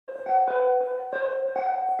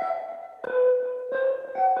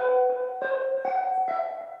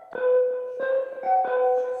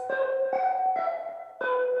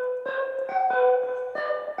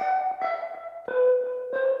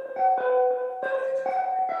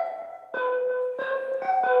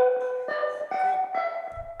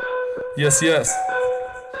Yes, yes.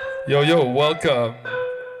 Yo, yo, welcome.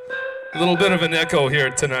 A little bit of an echo here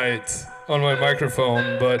tonight on my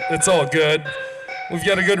microphone, but it's all good. We've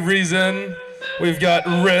got a good reason. We've got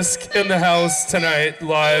Risk in the house tonight,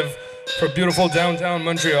 live from beautiful downtown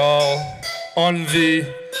Montreal on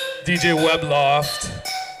the DJ Web Loft.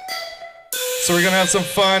 So we're gonna have some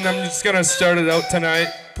fun. I'm just gonna start it out tonight,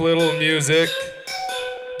 play a little music,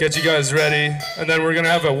 get you guys ready, and then we're gonna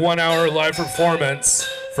have a 1-hour live performance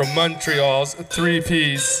from Montreal's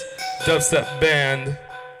 3-piece dubstep band.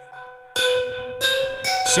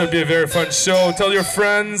 Should be a very fun show. Tell your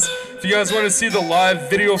friends. If you guys want to see the live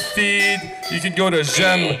video feed, you can go to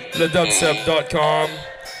JaimeLeDubstep.com.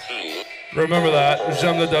 Remember that,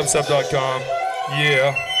 JaimeLeDubstep.com.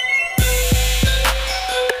 Yeah.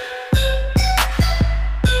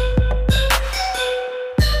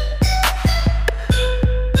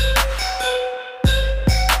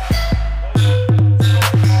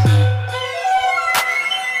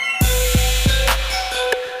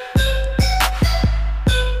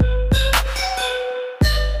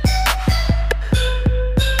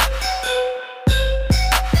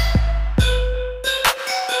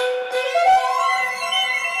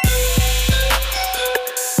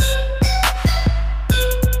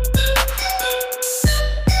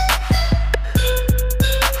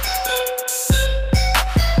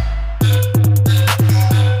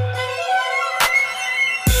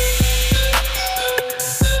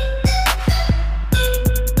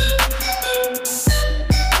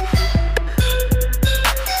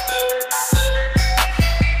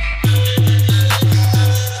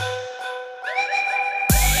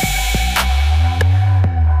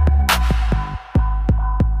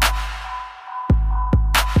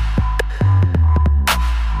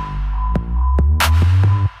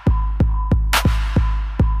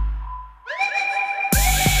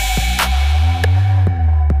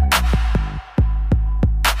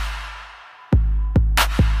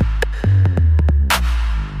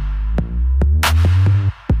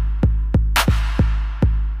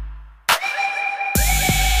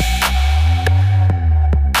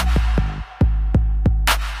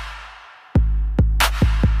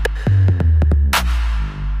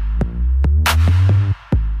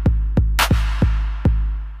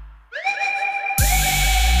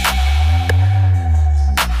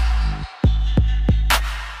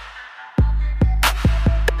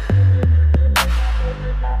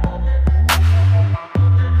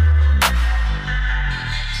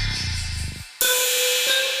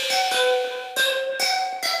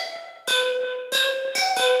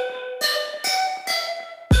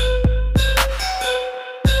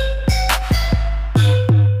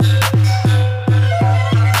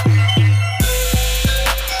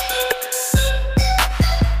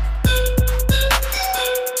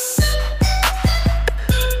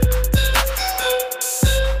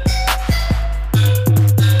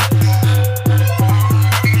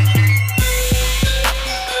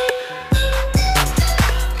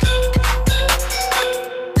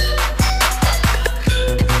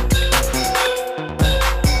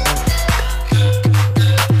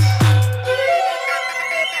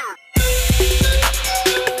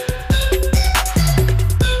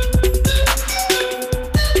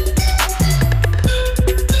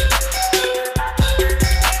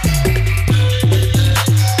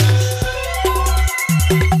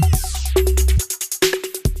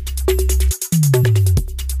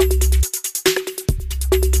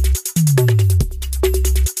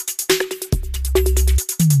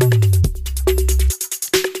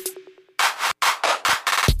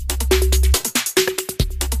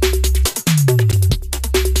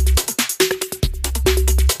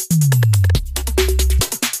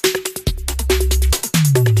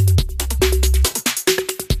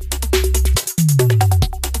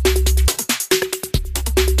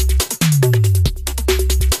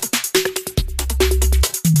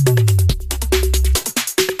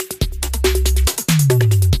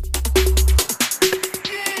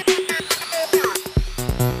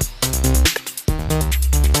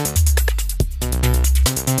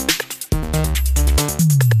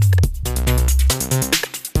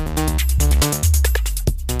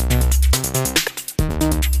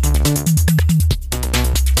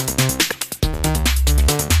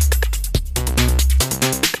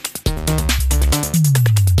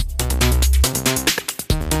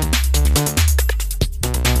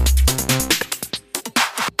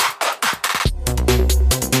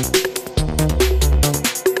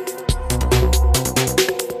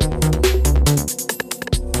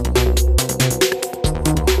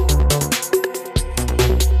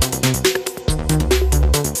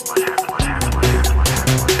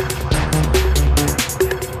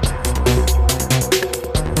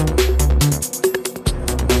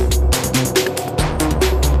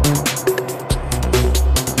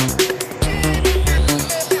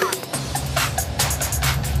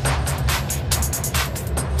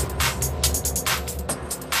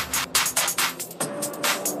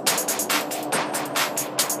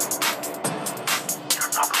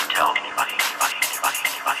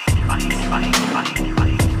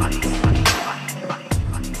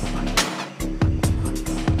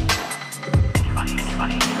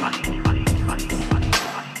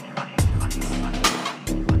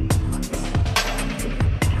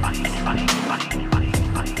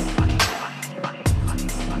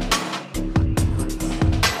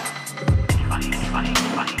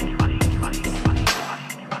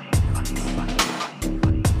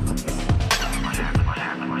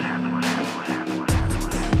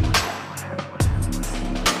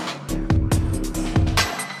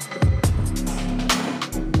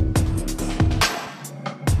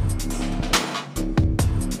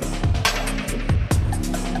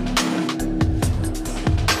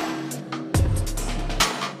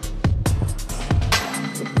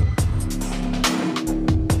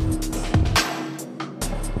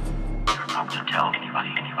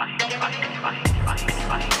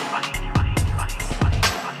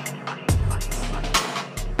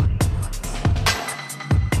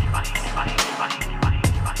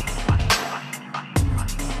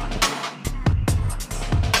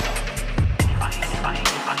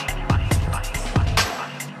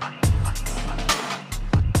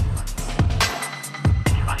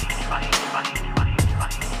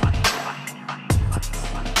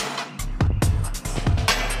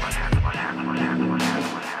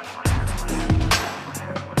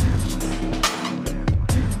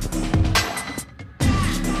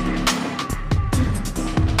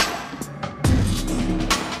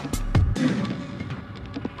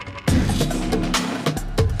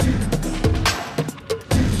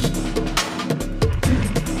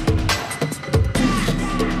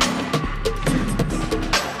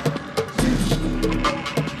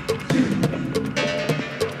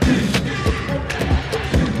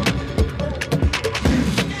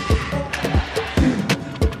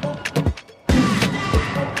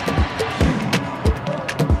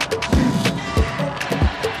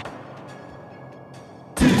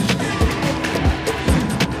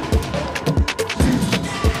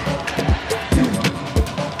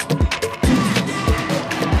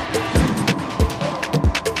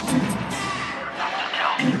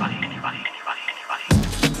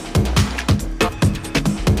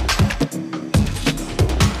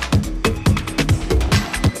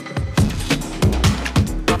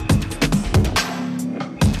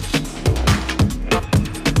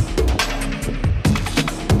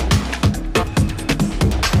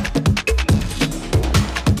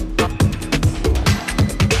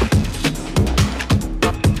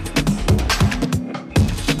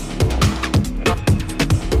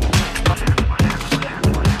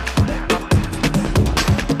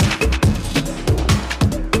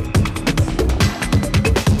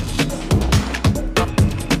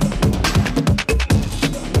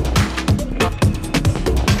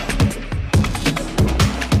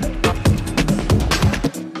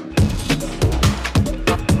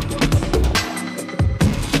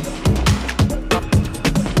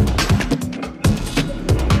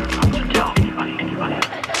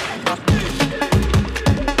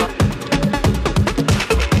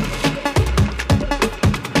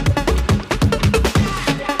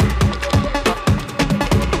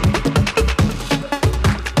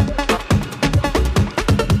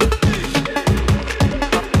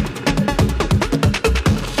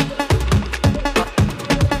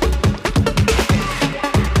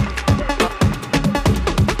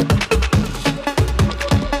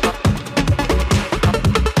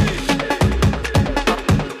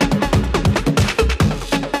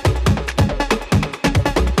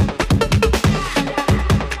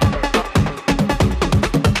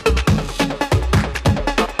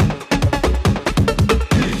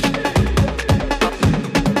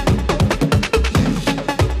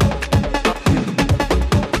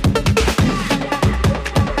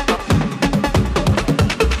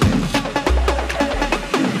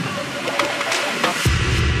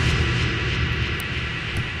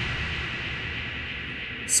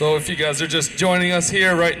 So if you guys are just joining us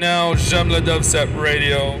here right now, JaimeLeDubstep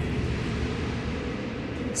Radio.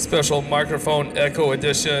 Special microphone echo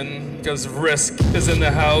edition, because Risk is in the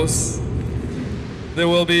house. They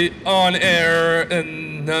will be on air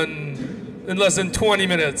in less than 20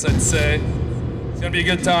 minutes, I'd say. It's gonna be a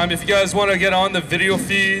good time. If you guys want to get on the video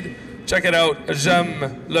feed, check it out,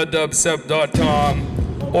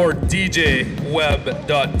 JaimeLeDubstep.com or DJWeb.tv,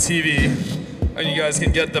 and you guys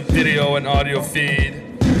can get the video and audio feed.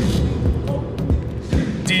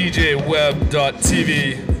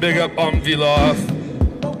 DJWeb.tv. Big up Vilov.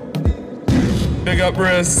 Big up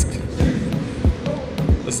Risk.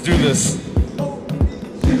 Let's do this.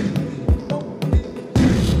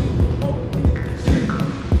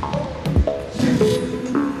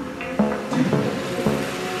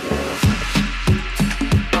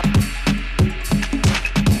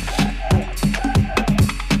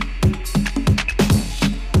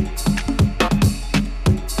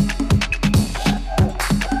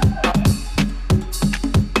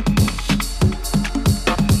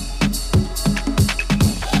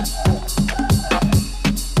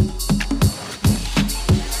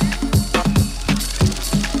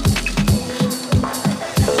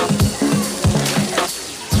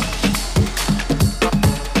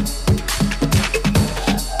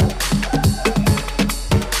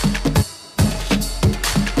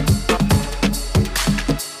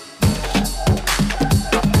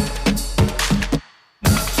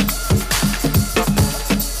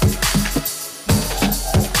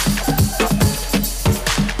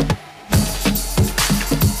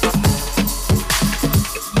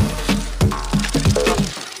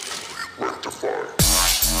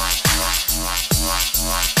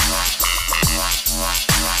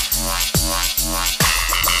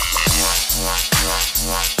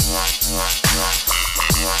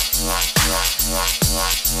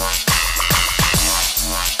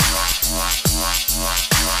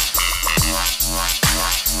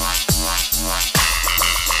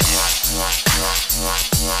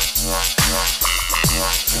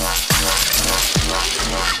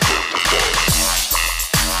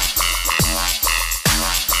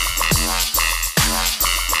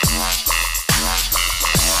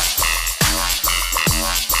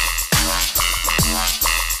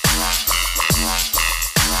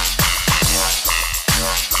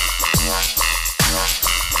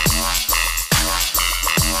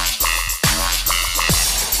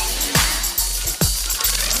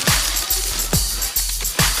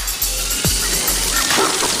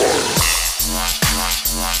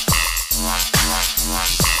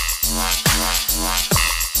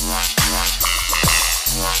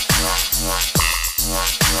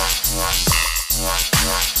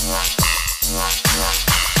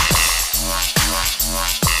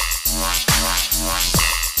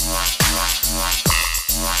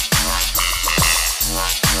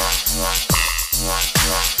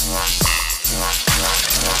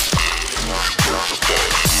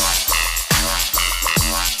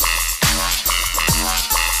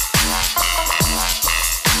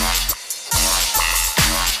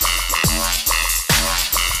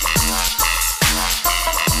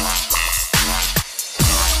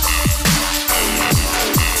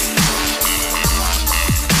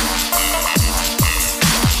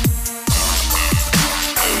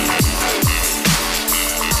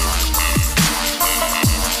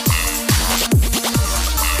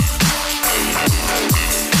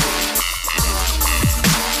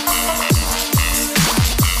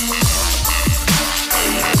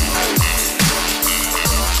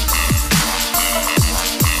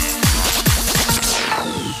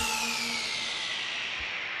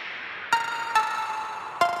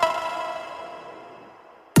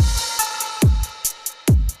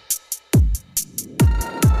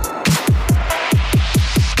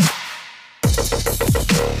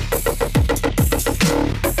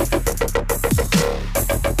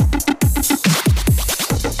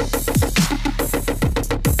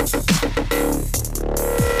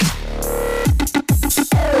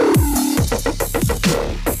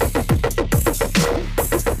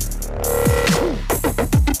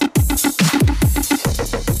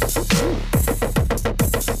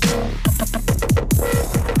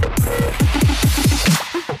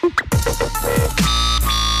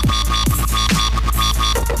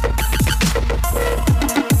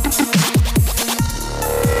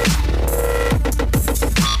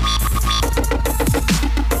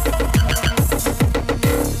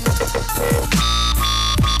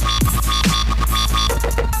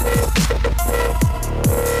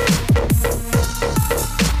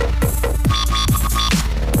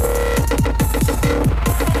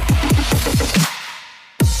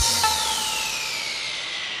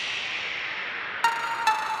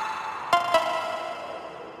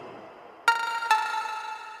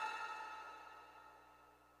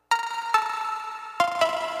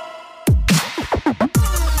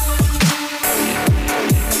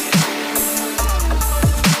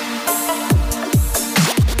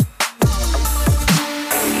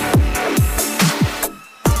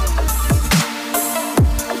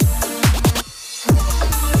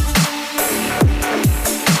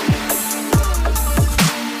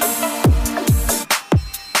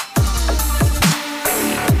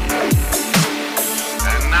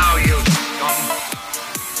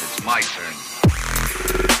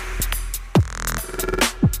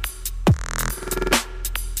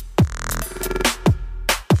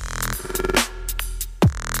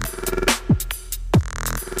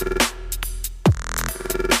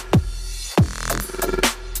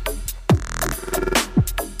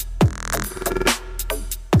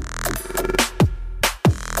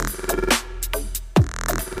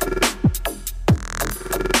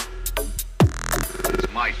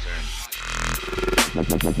 my turn.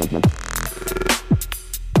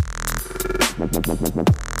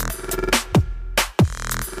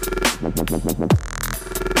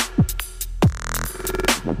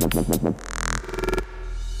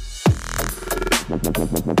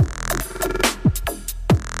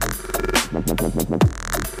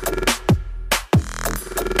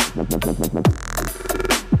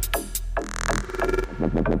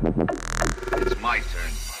 It's my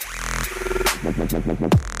turn.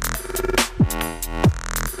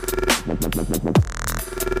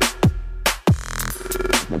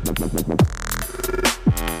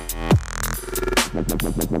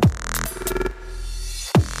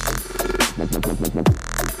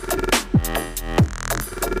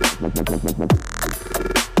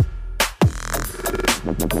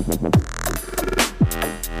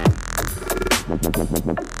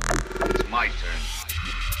 It's my turn.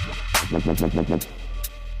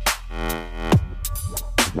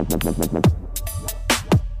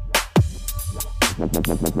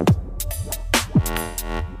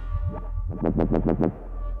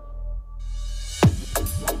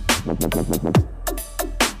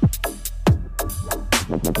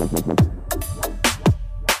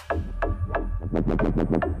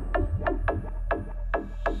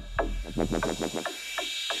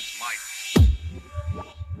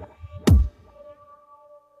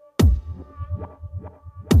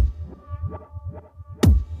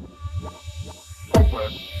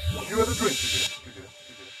 You had a drink today.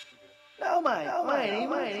 No, mate.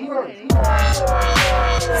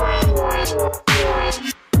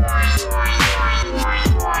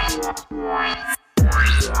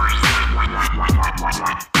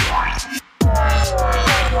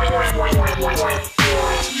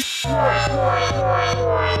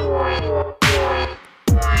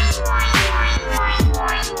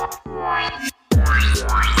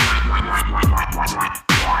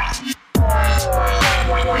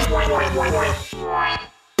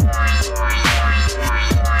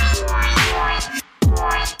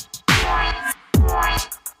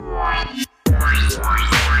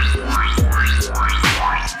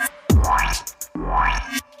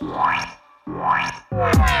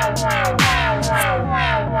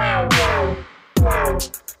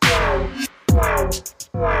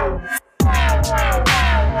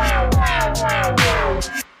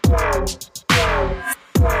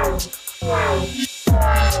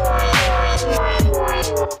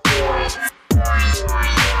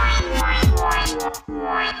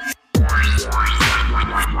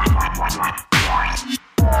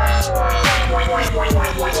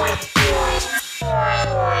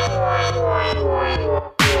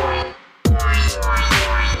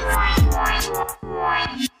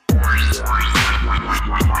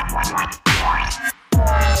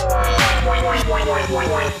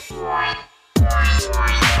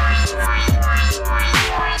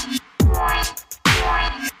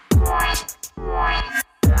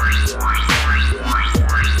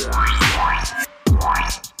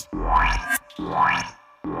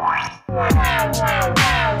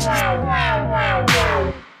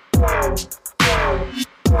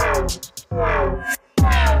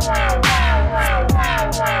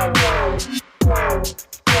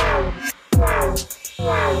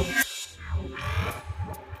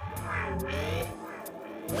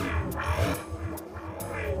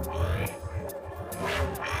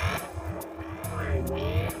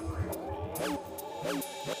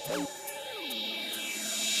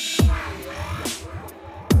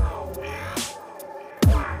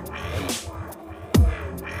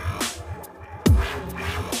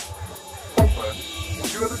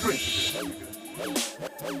 You had a drink today.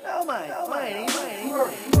 No, mate.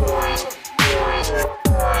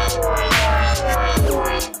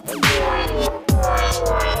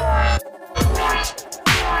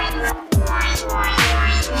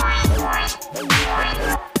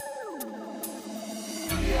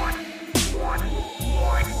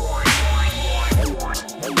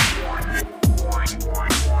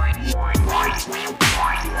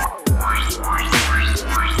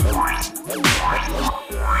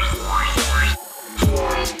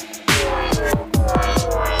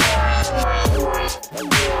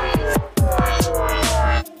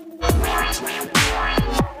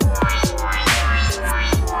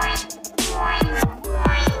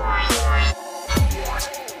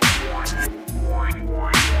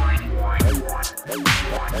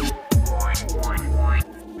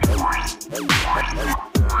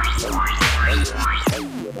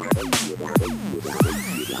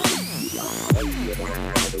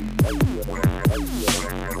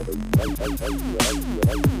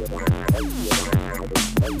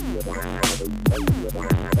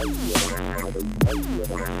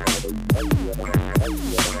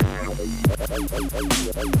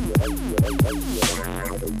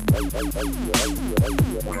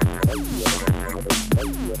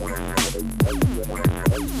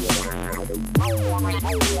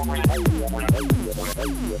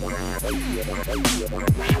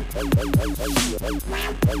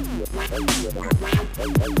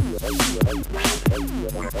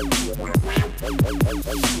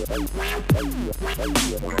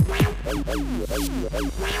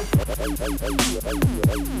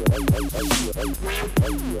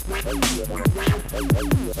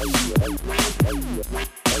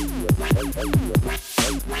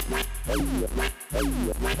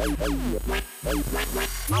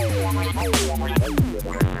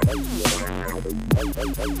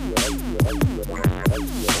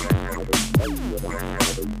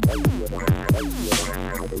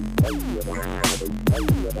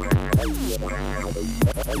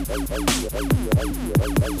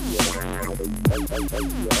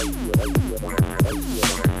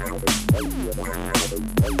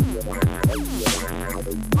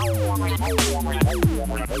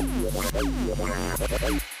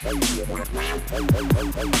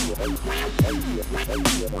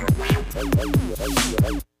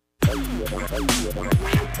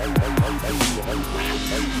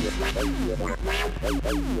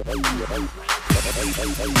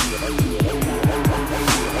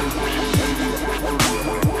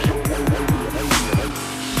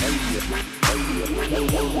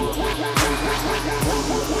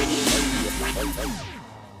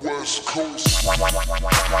 West Coast.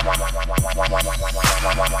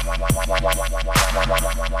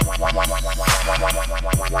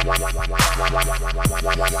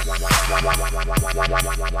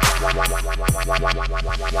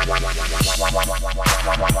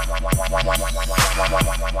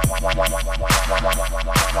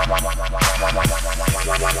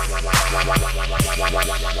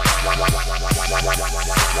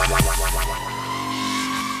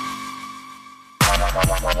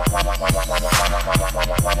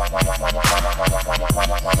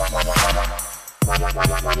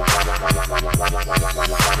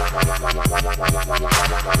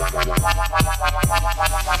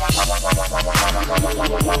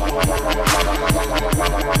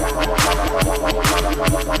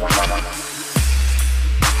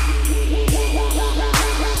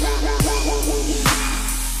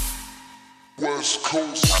 West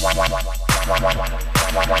Coast.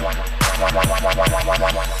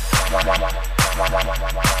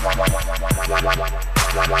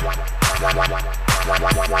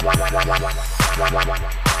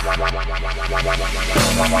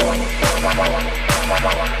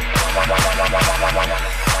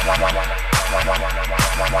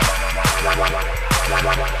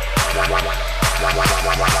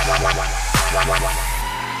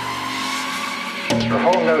 The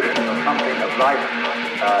whole notion of something of life,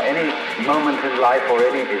 any moment in life or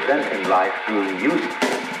any event in life being useful,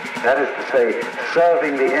 that is to say,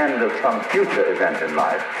 serving the end of some future event in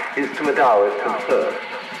life, is to a Taoist absurd.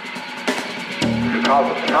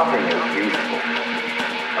 Because nothing is useful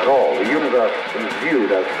at all. The universe is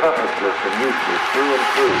viewed as purposeless and useless through and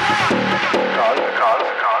through.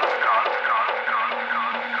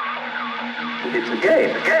 It's a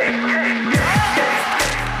game.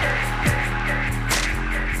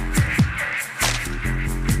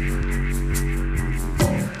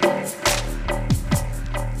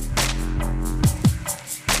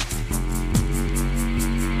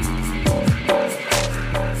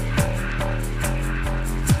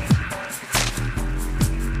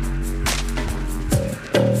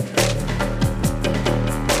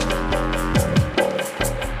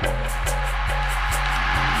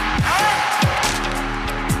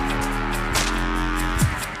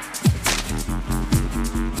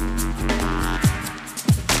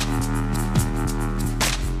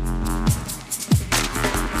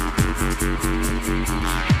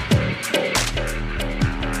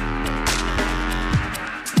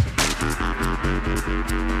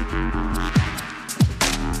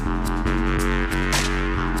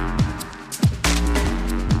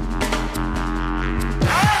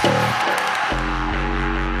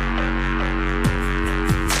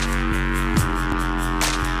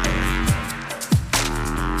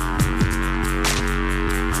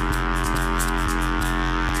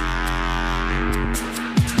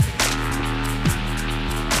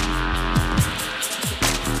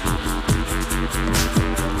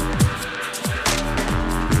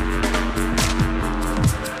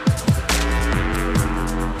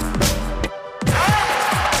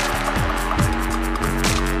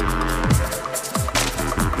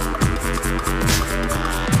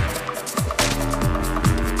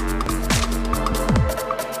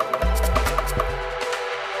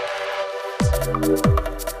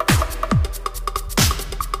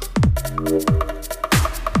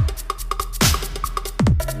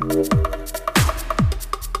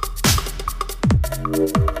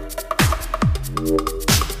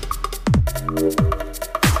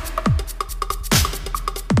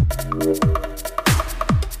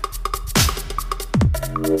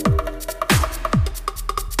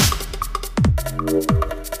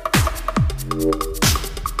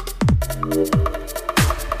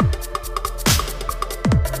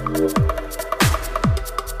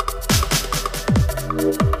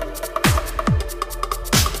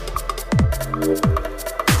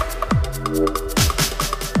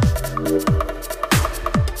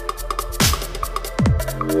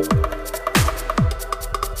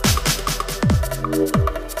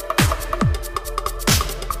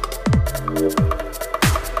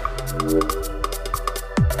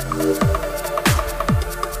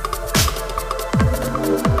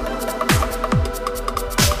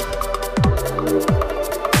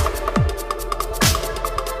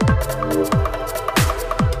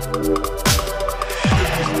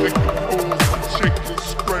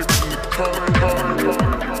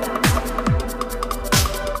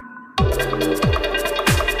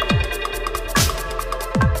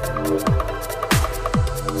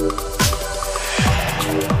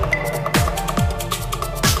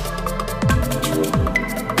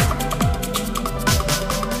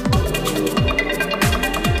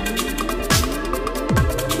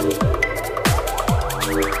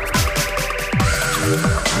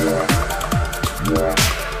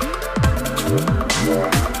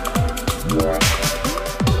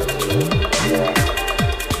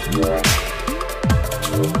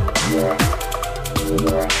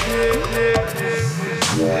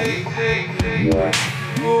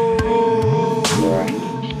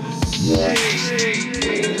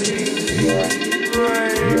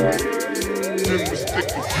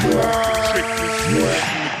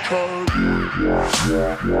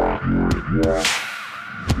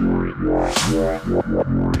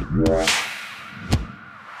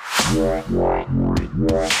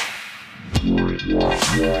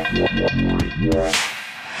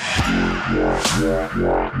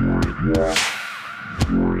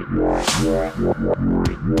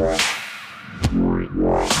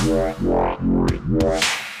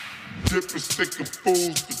 Dip a stick of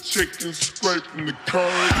fools for chicken scraping the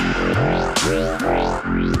curb.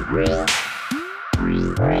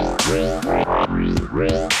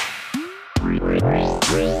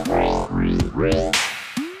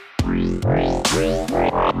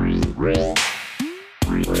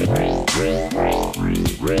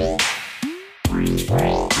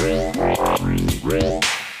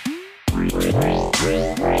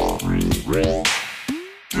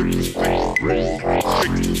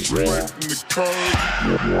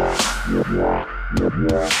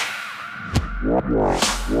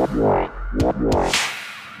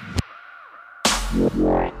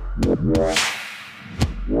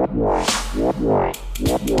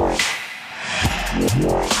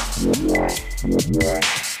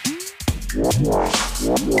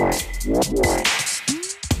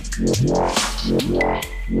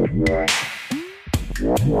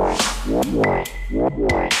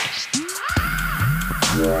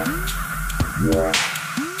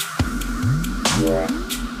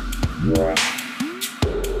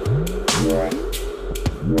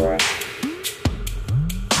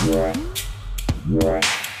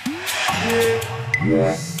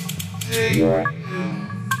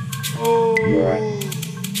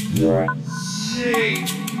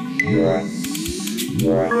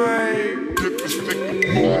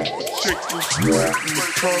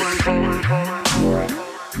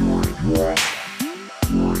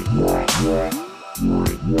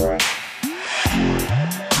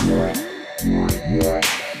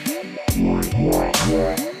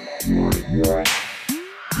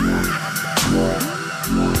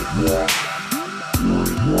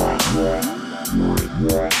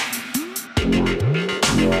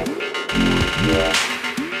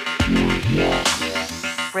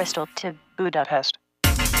 Bristol to Budapest.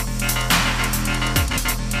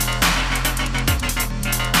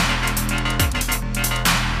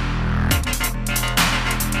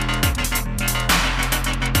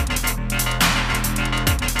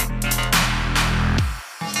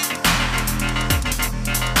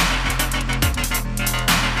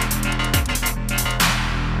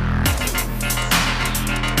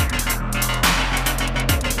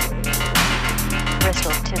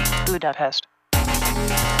 Bristol to Budapest.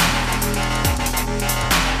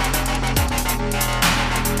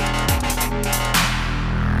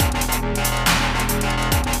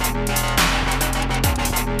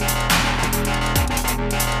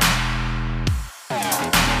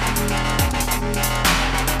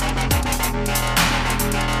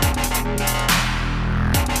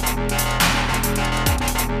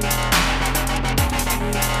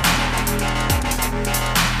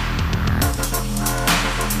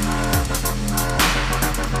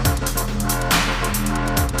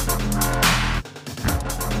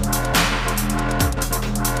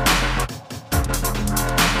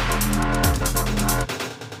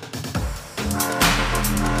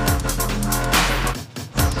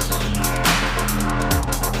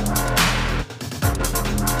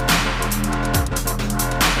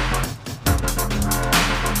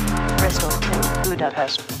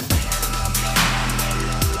 Budapest.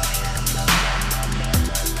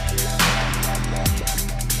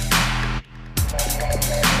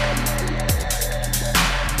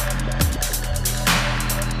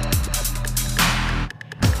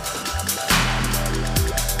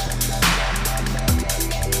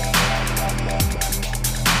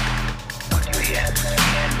 What do you hear?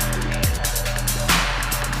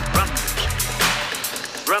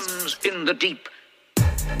 Drums in the deep.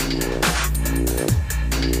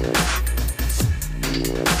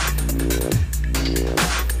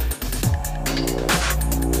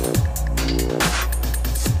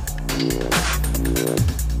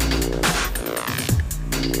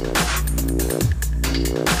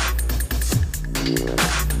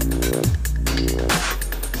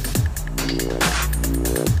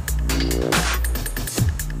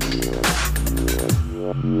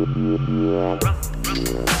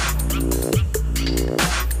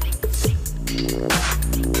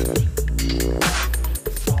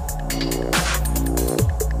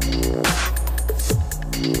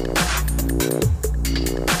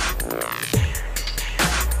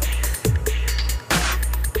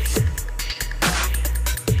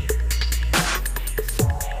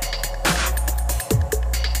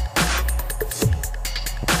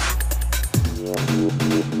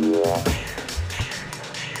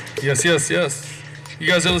 Yes, yes, yes. You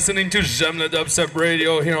guys are listening to JaimeLeDubstep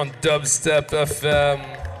Radio here on Dubstep FM.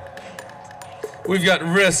 We've got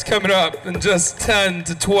Risk coming up in just 10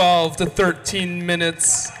 to 12 to 13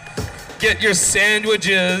 minutes. Get your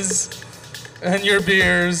sandwiches and your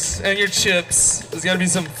beers and your chips. There's gonna be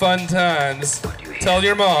some fun times. Tell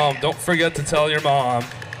your mom. Don't forget to tell your mom.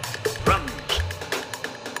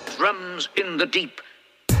 Drums in the deep.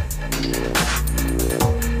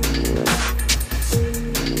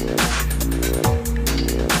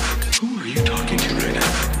 Who are you talking to right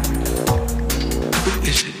now? Who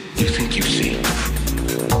is it you think you see?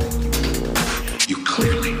 You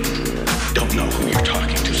clearly don't know who you're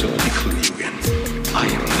talking to, so let me clue you in. I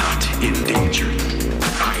am not in danger.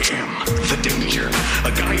 I am the danger.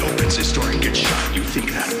 A guy opens his door and gets shot. You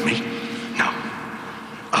think that of me? No.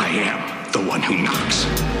 I am the one who knocks.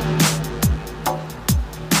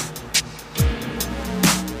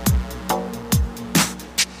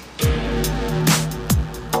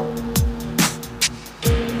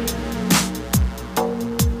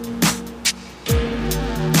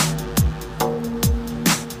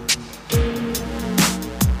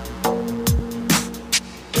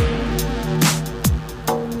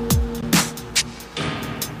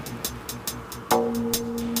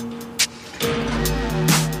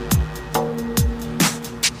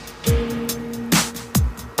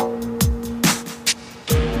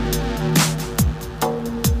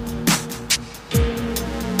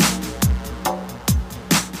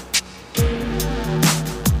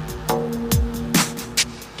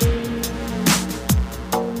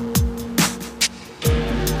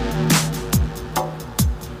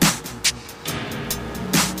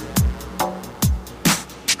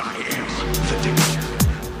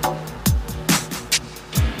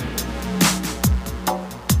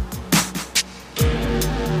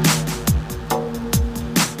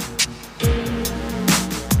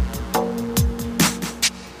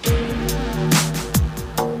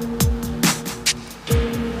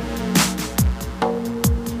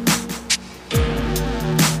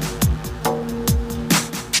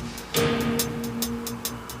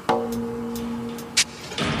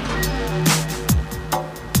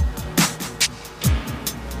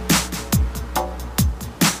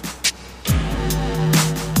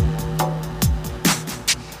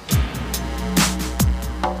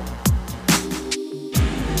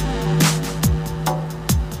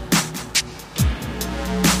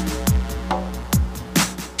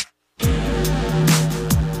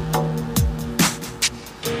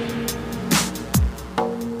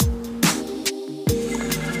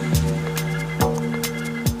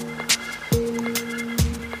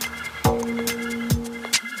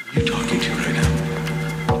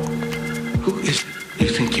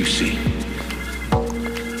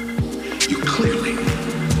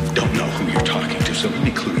 So let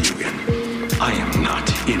me clue you in. I am not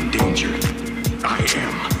in danger. I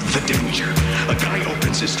am the danger. A guy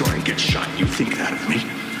opens his door and gets shot. You think that of me?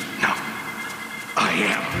 No. I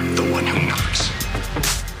am the one who knocks.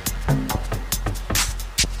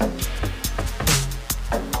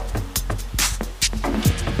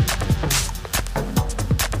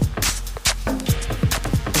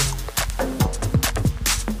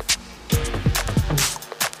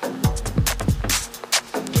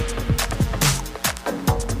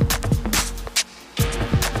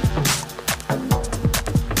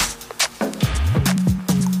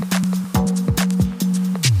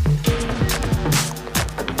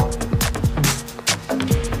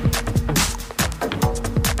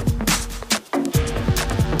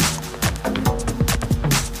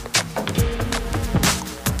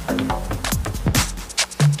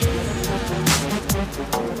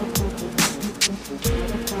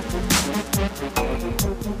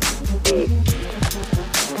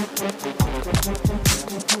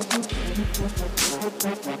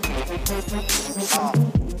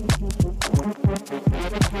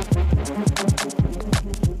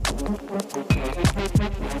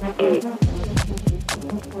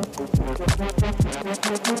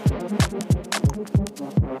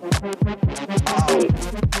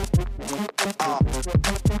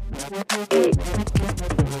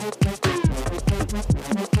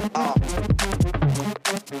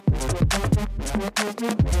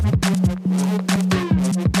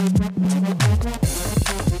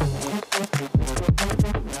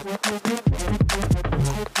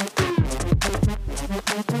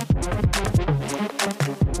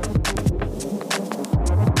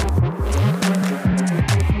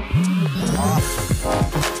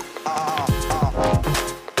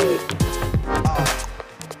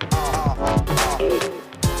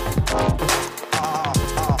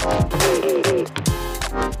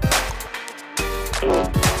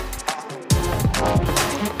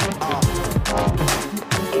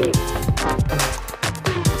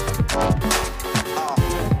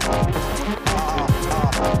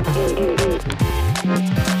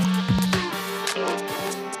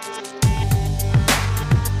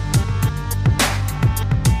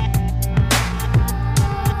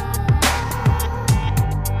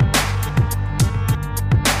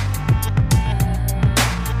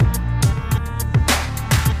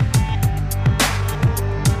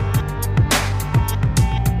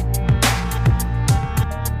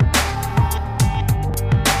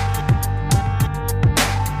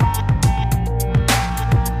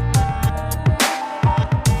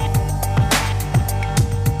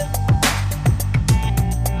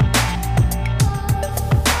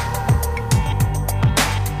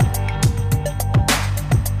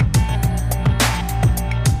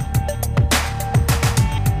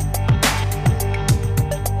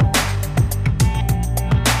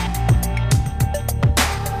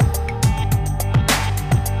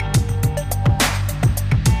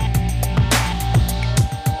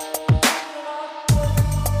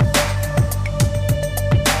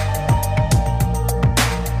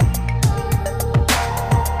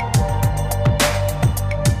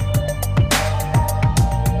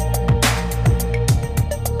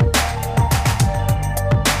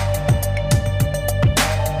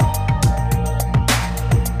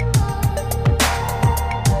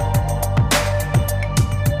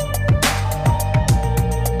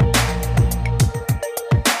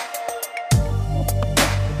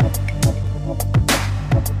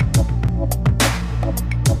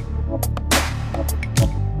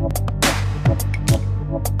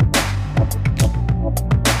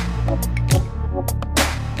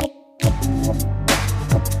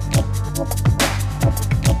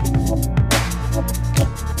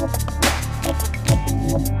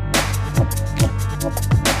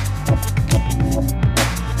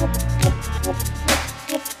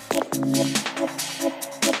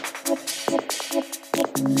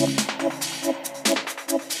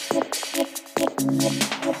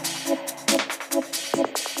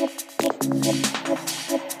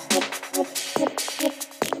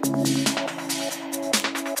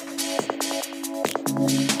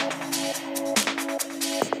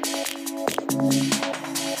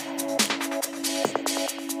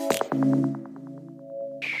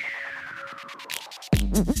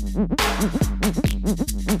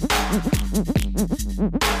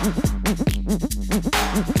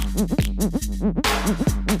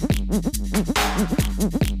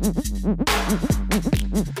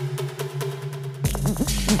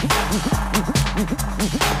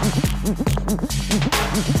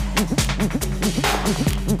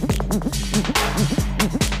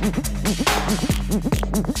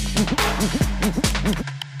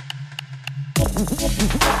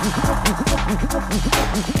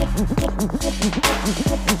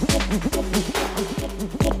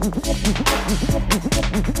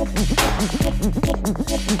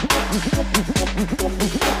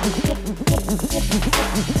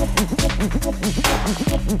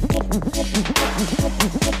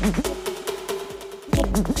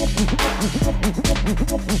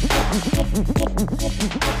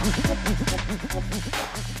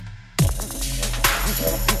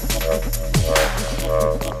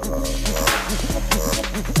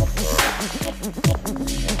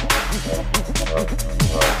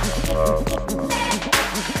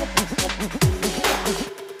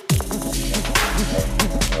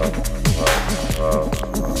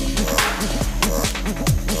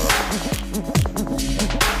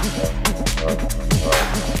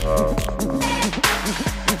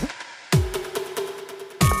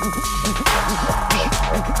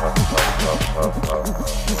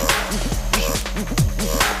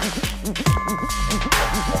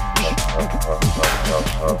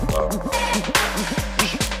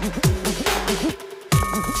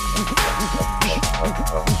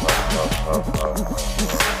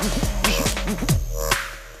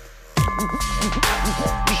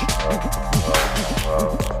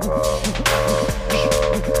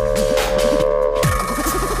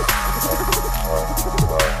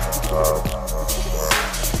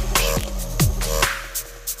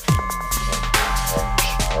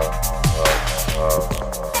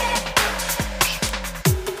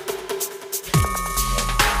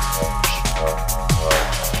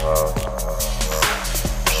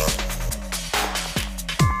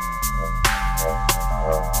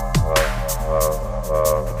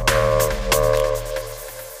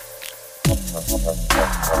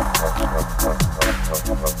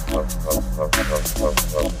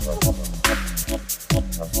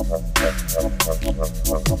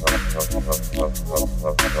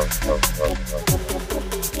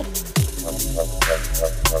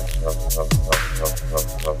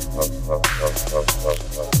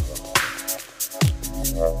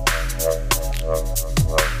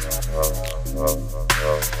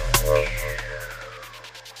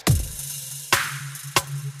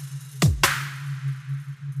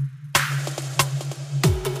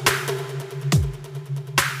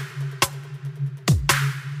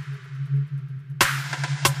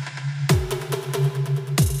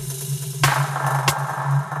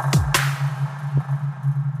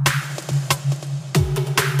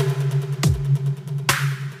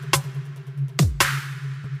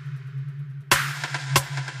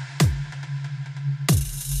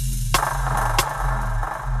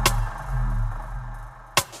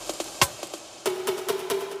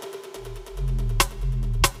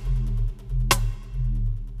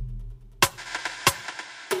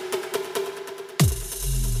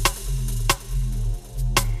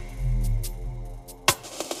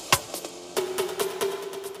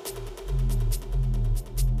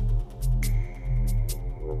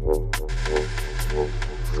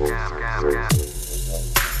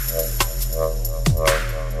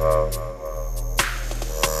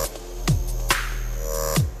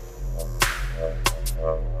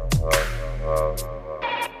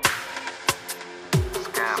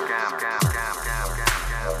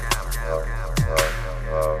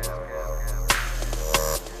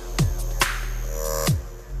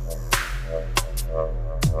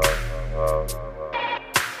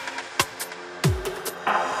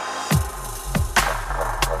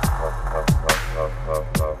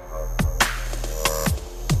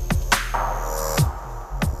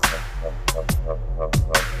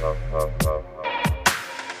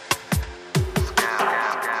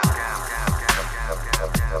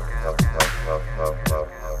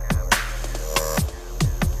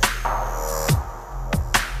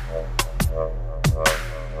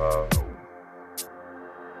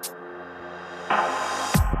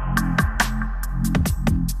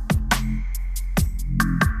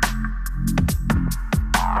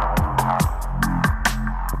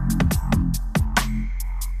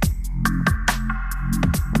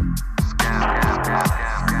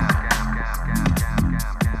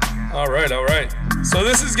 All right. So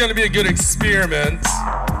this is going to be a good experience,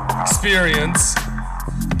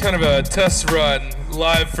 kind of a test run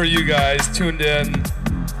live for you guys tuned in.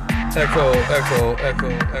 Echo.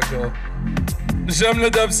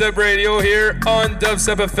 JaimeLeDubstep Radio here on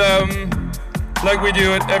Dubstep FM, like we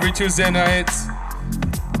do it every Tuesday night.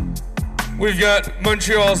 We've got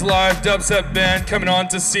Montreal's live dubstep band coming on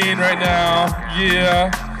to scene right now.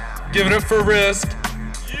 Yeah, give it up for Risk.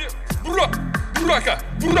 Yeah. Buraka.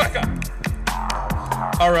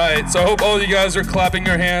 All right, so I hope all you guys are clapping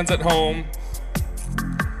your hands at home.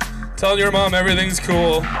 Tell your mom everything's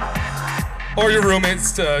cool, or your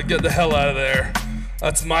roommates to get the hell out of there.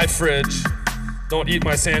 That's my fridge. Don't eat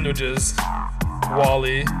my sandwiches,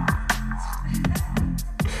 Wally.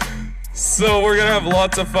 So we're gonna have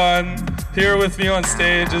lots of fun. Here with me on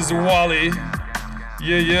stage is Wally.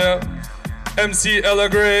 Yeah. MC Ella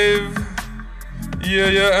Grave.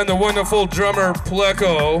 Yeah, and the wonderful drummer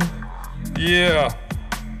Pleco. Yeah.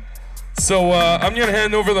 So I'm gonna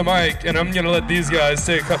hand over the mic and I'm gonna let these guys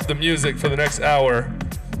take up the music for the next hour.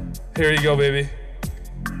 Here you go, baby.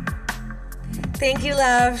 Thank you,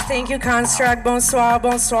 love. Thank you, Construct.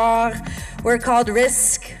 Bonsoir. We're called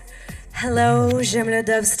Risk. Hello,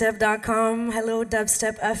 JaimeLeDubstep.com. Hello,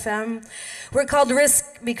 Dubstep FM. We're called Risk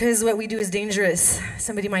because what we do is dangerous.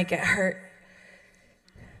 Somebody might get hurt.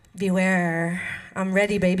 Beware. I'm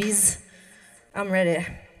ready, babies. I'm ready. Let's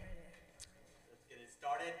get it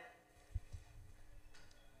started.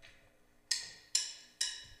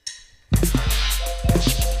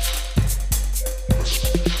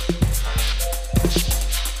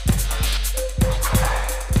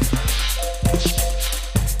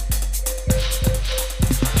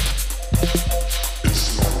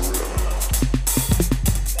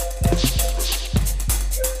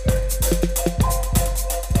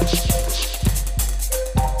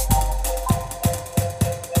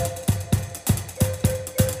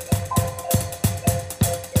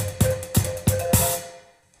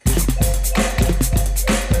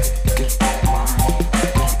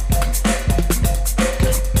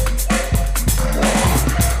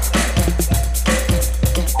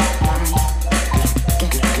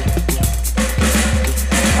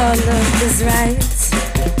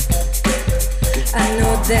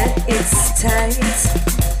 that it's tight.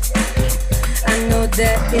 I know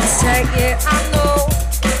that it's tight, yeah, I know.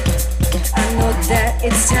 I know that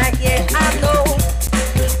it's tight, yeah, I know.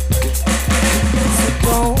 So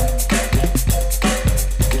don't.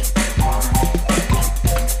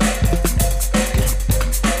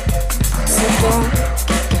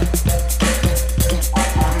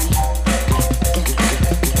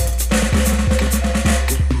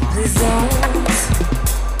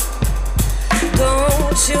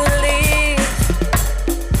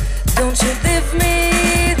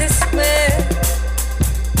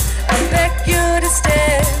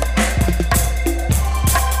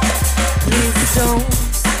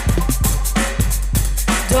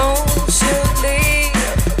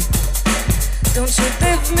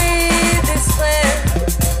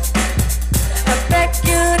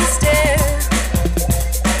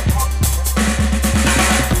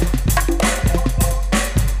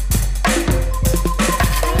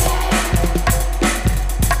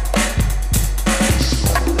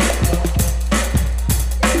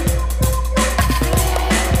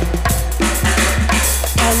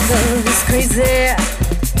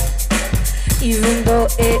 Even though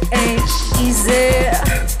it ain't easy,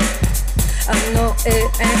 I know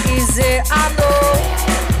it ain't easy, I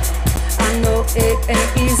know it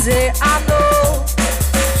ain't easy, I know.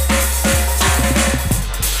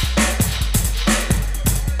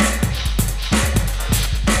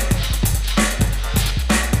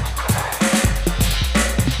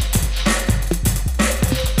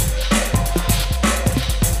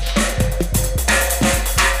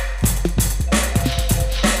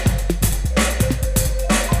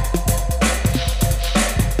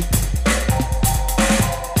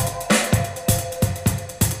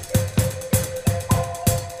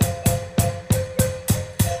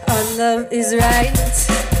 Love is right.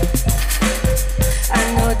 I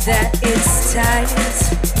know that it's tight.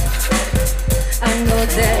 I know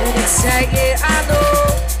that it's tight, yeah, I know.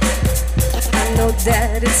 I know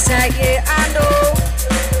that it's tight, yeah, I know.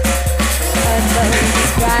 Our love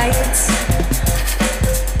is right.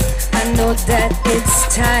 I know that it's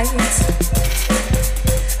tight.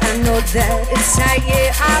 I know that it's tight, yeah,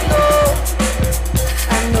 I know.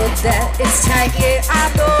 I know that it's tight, yeah, I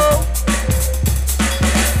know.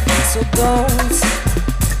 So don't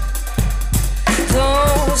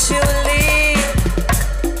you leave,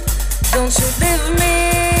 don't you leave me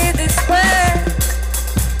this way.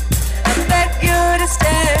 I beg you to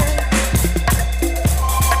stay.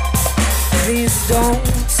 Please don't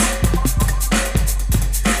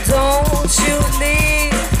you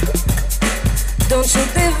leave, don't you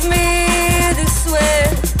leave me this way.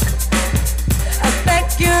 I beg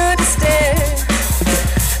you to stay.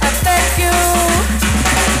 I beg you.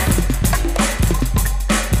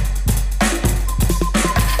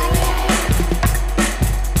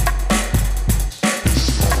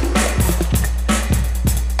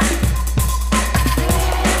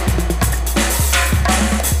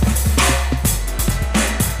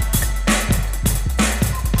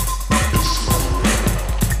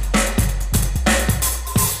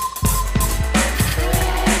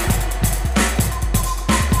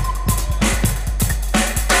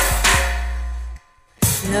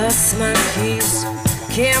 Lost my keys,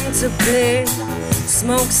 came to play,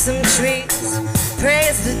 smoke some trees,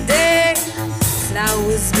 praise the day.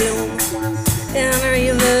 Flowers bloom in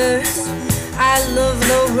reverse. I love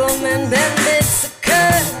the Roman bandits, a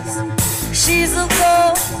curse. She's a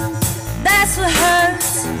ghost, that's what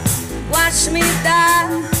hurts. Watch me die,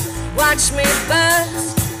 watch me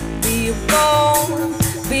burst. Be a bone,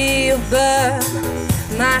 be a bird.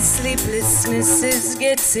 My sleeplessness is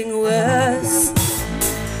getting worse.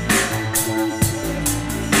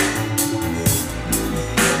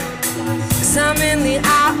 'Cause I'm in the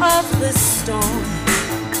eye of the storm.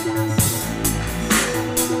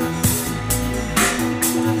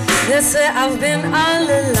 That's where I've been all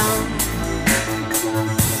along.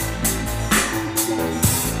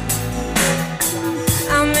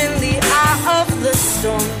 I'm in the eye of the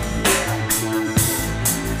storm.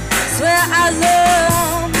 It's where I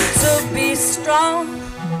learn to be strong.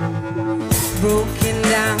 Broken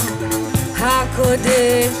down, hardcore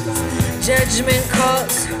days, judgment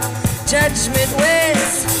calls, judgment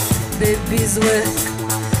waits. Babies with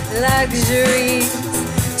luxuries,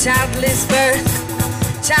 childless birth,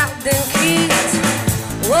 child and keys.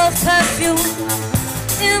 Wolf perfume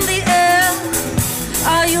in the air.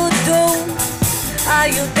 Are you doomed? Are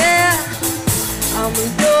you there? I'm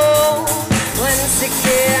alone once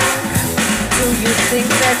again. Do you think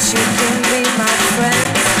that you can be my friend?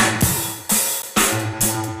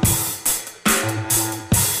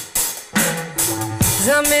 'Cause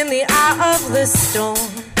I'm in the eye of the storm.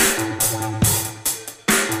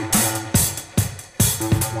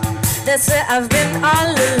 That's where I've been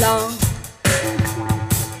all along.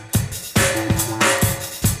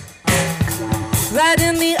 Right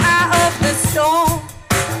in the eye of the storm.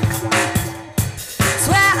 It's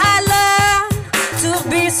where I learned to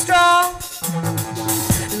be strong.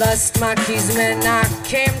 Lost my keys when I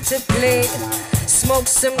came to play. Smoke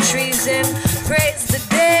some trees and praise the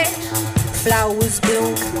day. Flowers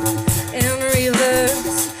bloom in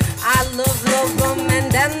reverse. I love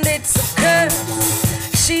woman and it's a curse.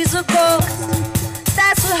 She's a ghost,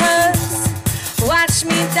 that's what hurts. Watch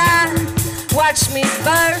me die, watch me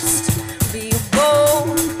burst. Be a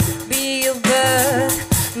bold, be a bird.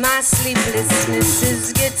 My sleeplessness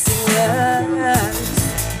is getting worse.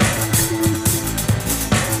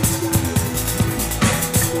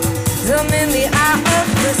 I'm in the eye of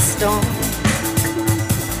the storm.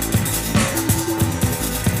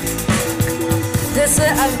 That's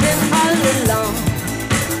where I've been all along.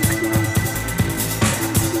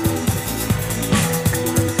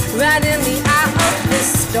 Right in the eye of the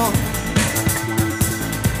storm.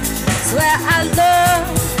 It's where I learn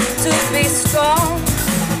to be strong.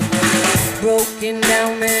 Broken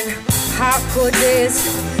down in hardcore days.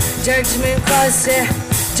 Judgment causes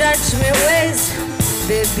judgment ways.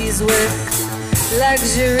 Babies with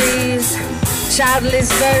luxuries. Childless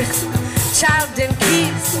birth, child and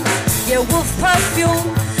keys. Yeah, wolf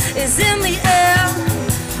perfume is in the air.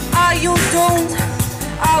 Are you doomed?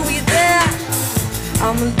 Are we there?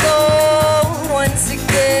 I'm alone once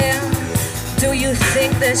again. Do you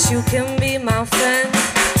think that you can be my friend?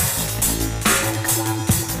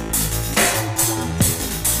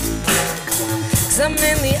 Cause I'm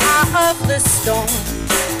in the eye of the storm.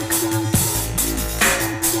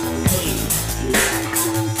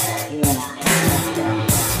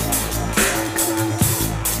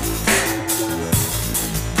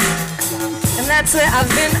 And that's where I've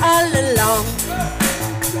been all along.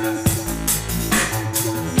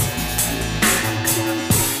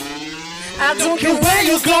 I don't care where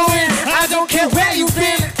you're going, I don't care where you've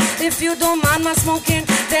been. If you don't mind my smoking,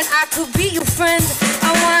 then I could be your friend.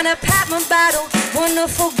 I wanna pack my bottle, wanna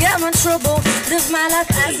forget my trouble. Live my life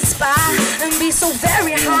as a spy and be so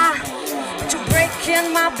very high. But you're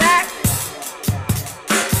breaking my back.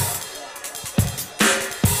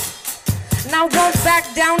 And I won't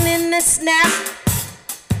back down in the snap.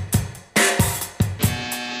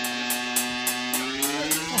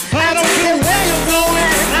 I don't care where you're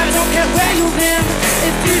going, I don't care where you've been.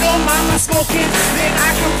 If you don't mind my smoking, then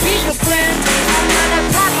I can be your friend. I wanna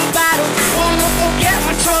pop a bottle, wanna forget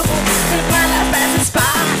my trouble. Live my life as a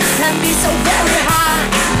spy and be so very high.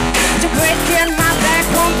 To break in my back,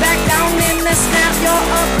 won't back down in the snap. You're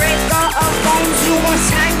a breaker of bones, you must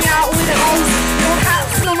hang out with the hoes. Your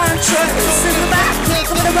house, no mantra, in the back, click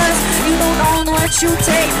with the bus. You don't own what you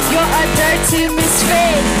take, you're a dirty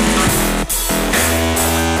misfit.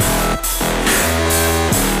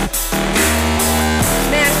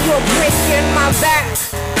 Man, you're breaking my back.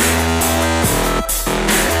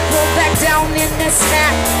 Go back down in the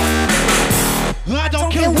snap. I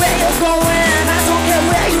don't care where you're going, I don't care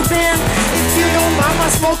where you've been. If you don't mind my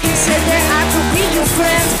smoking, said that I could be your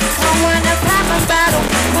friend. I wanna pop my bottle,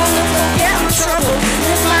 wanna forget my trouble.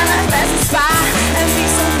 Live my life as a spy and be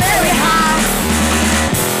so very high.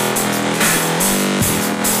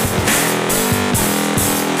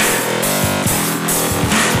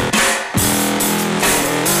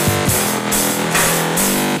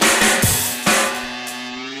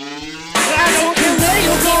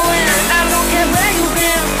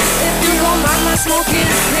 Smoking,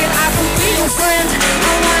 then I could be your friend.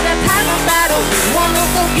 I wanna pack my bottle, wanna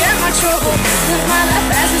forget my trouble. Live my life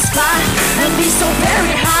as a spy and be so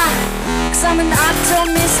very high. Cause I'm an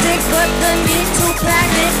optimistic, but the need to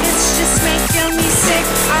panic is just making me sick.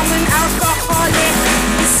 I'm an alcoholic,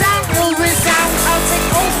 the sound will resound. I'll take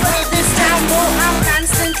over this town, though I'm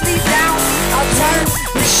constantly down. I'll turn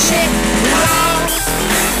the shit loud.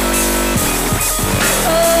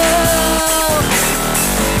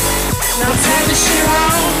 And I'll turn this shit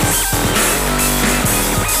on.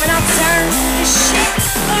 And I'll turn this shit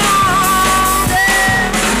on. I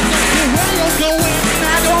don't care where you're going,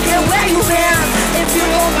 I don't care where you've been. If you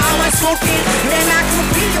don't mind my smoking, then I could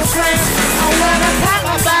be your friend. I wanna pop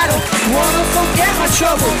my bottle, wanna forget my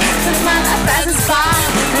trouble. Live my life as a spy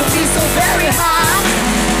and be so very high.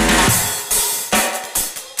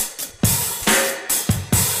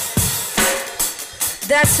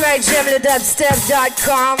 That's right,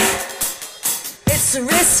 JaimeLeDubstep.com. It's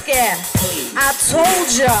risky, I told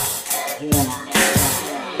ya.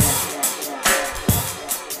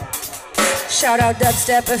 Shout out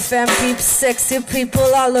Dubstep FM peeps, sexy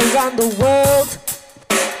people all around the world.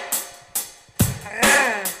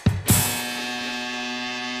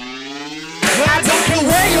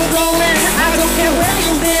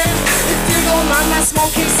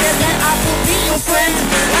 Okay, said that I will be your friend.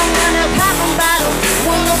 I'm gonna pop a bottle,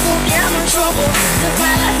 one local gamma trouble. Live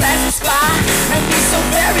my life as a spy and be so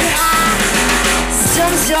very high.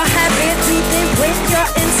 Stones your habit, breathing with your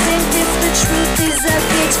instinct. If the truth is a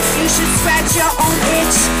bitch, you should scratch your own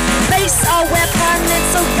itch. Face a weapon,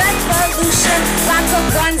 it's a revolution. Lots of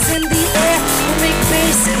guns in the air, we make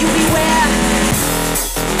bass, you beware.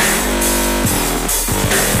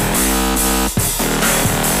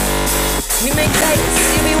 We make bass,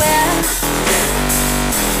 you beware.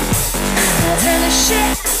 Turn the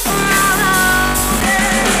shit around, yeah.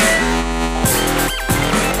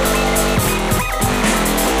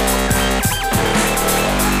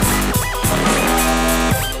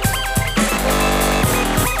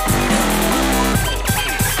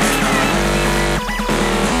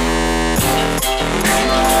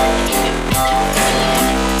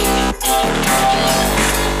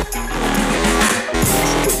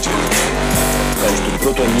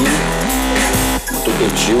 Estuprou tua mina, matou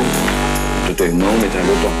teu tio, matou teu irmão,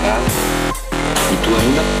 metralhou tua casa e tu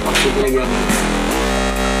ainda passou pela guerra.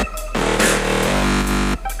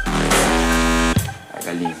 Vai,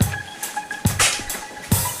 galinha.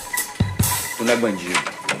 Tu não é bandido.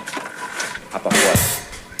 Rapa fora.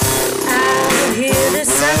 I hear the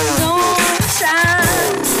sun don't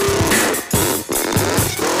shine.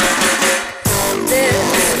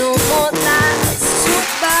 There's no more lights to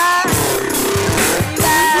buy.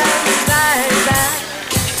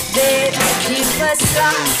 They keep us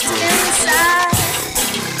locked inside.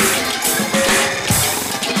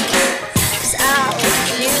 'Cause out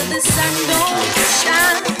here the sun don't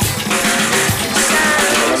shine.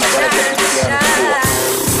 Shine, shine, shine.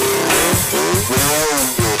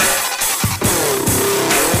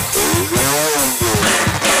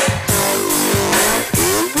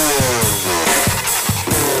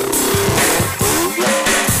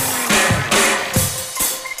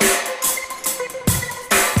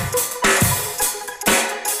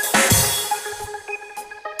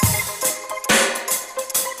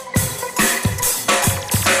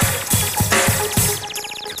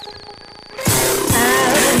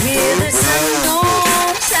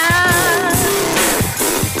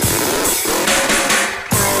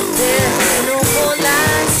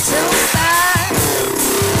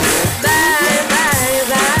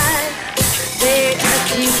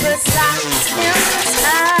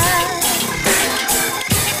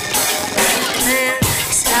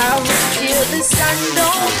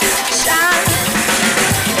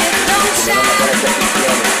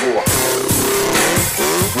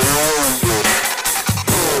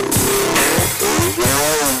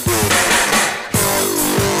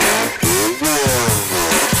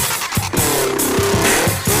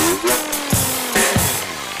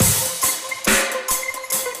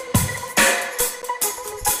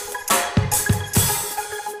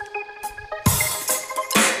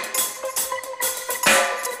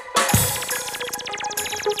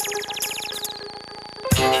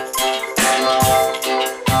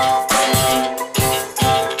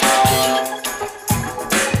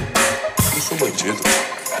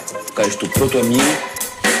 O cara estuprou tua mina,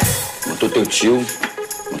 matou teu tio,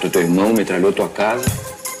 matou teu irmão, metralhou tua casa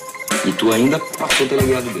e tu ainda passou pela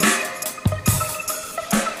guerra do bem.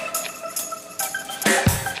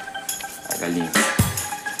 Vai, galinha.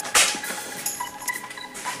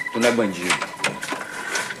 Tu não é bandido.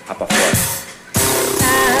 Rapa fora. I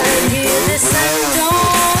hear the sun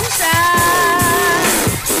don't shine.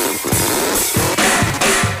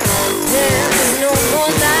 There's no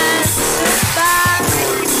more lights to buy.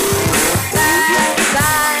 Bye,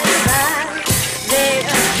 bye, bye. They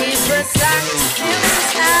keep us locked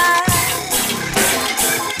inside.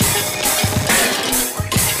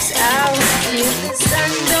 'Cause out here the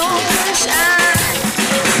sun don't shine.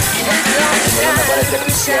 It don't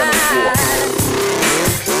shine, shine.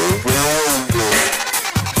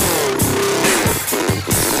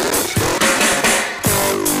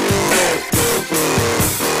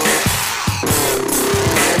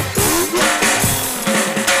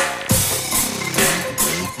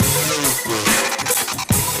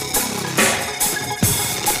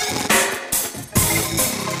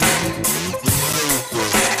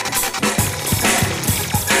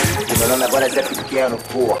 Meu nome agora é Zé Pequeno,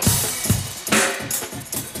 porra.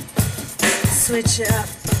 Switch up.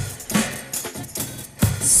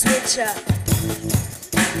 Switch up.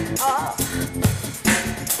 Oh.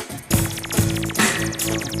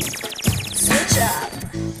 Switch up.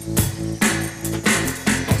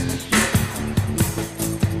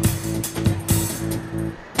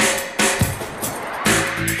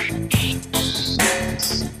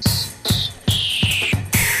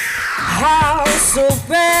 House of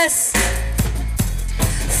rest.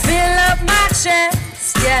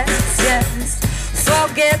 chest, yes, yes.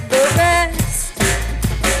 Forget the rest,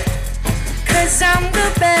 'cause I'm the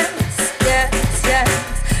best, yes, yes.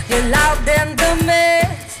 You're loud and the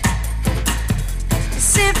mess,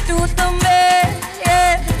 sift through the mess,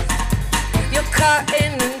 yeah. You're caught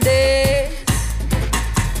in this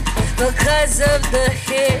because of the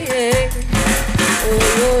hit. Oh,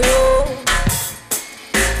 yo, yo.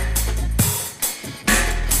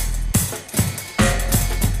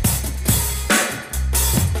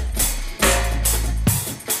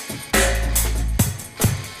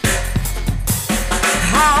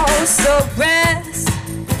 House arrest,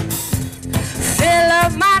 fill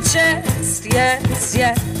up my chest, yes,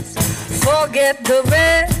 yes. Forget the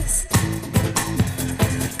rest,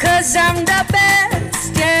 'cause I'm the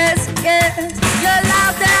best, yes, yes. You're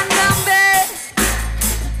loud and the best,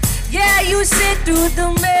 yeah, you sit through the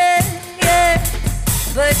mess, yeah.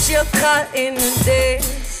 But you're caught in this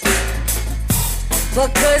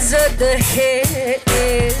because of the hit.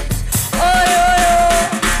 Oh, yo, yo.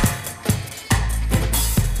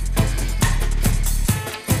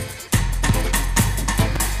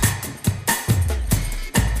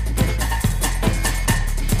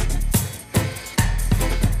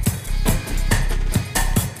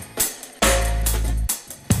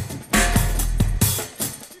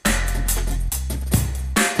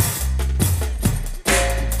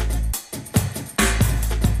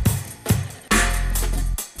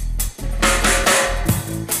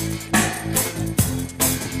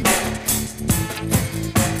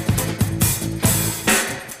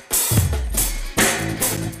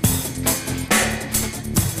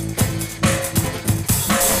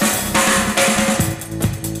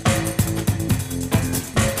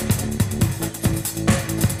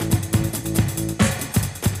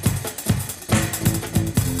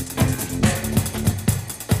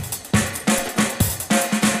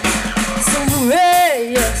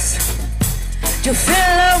 You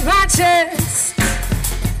fill up my chest,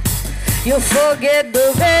 you forget the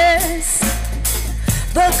rest,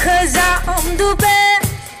 because I'm the best.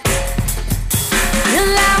 You're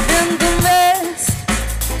loud in the mess,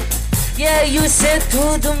 yeah, you sit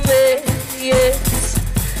through the mess, yes.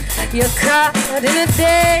 You're caught in a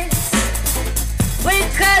daze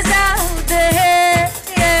because of the head,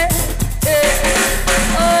 yeah, yeah.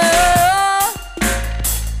 Oh.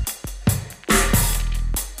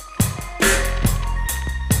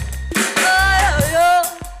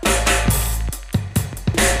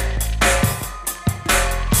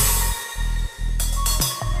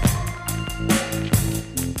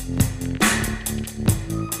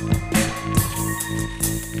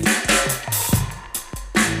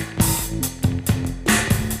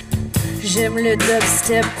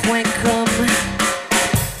 JaimeLeDubstep.com,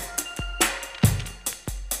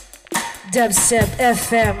 Dubstep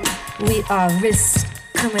FM, we are Risk,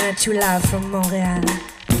 coming at you live from Montreal.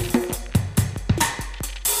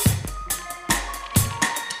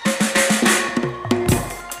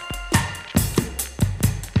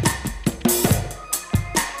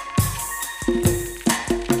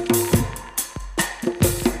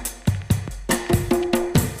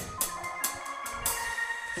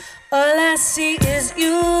 All I see is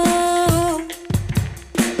you.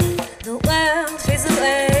 The world fades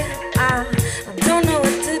away. I don't know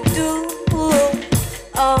what to do.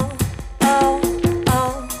 Oh, oh,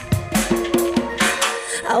 oh.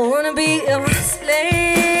 I wanna be a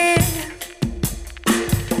slave.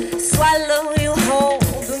 Swallow you whole,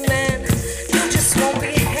 but man, you just won't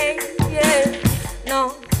behave. Yeah,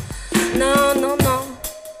 no, no, no, no.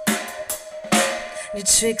 Your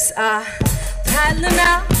tricks are piling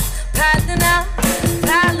up. Piling up,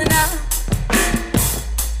 piling up.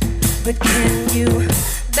 But can you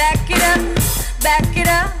back it up, back it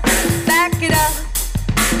up, back it up?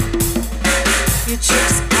 Your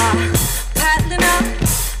tricks are piling up,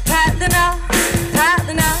 piling up,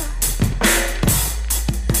 piling up.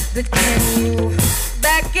 But can you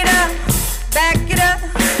back it up, back it up,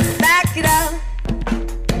 back it up?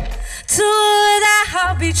 To that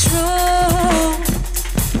heart be true.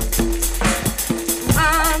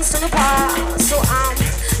 On the bar, so I'm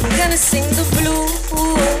gonna sing the blues.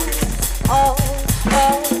 Oh,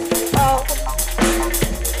 oh, oh.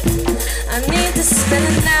 I need to spend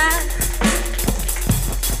the night,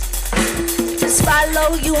 just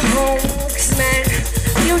follow you home, 'cause man,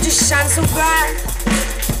 you just shine so bright.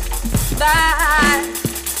 Bye.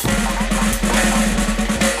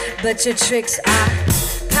 But your tricks are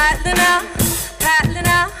piling up, piling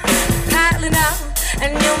up, piling up.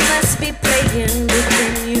 And you must be playing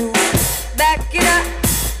within you. Back it up,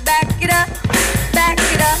 back it up, back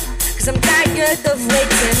it up. 'Cause I'm tired of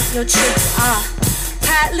waiting. Your tricks are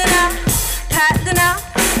piling up,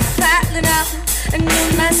 paddling up, and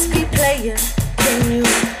you must be playing. Can you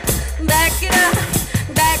back it up,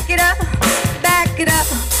 back it up, back it up?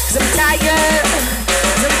 'Cause I'm tired,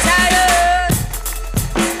 'cause I'm tired.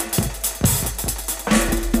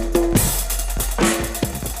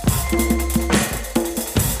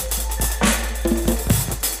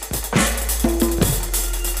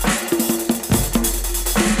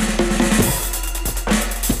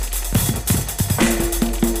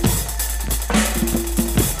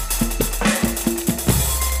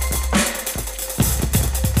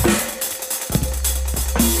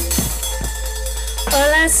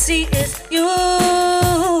 All I see is you.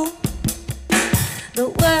 The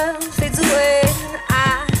world fades away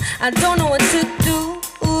and I don't know what to do.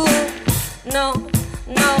 No,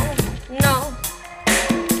 no, no.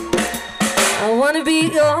 I wanna be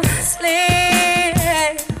your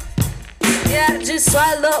slave. Yeah, just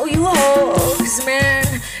swallow you whole. 'Cause man,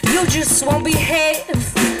 you just won't behave.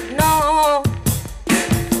 No.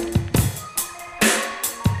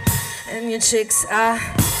 And your chicks are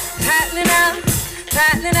paddling up,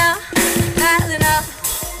 paddling up, paddling up.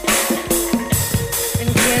 And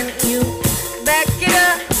can you back it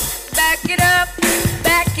up, back it up,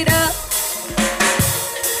 back it up?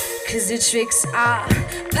 'Cause the tricks are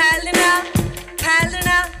paddling up, paddling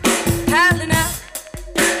up, paddling up.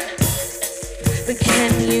 But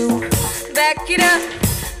can you back it up,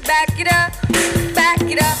 back it up, back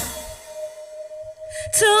it up?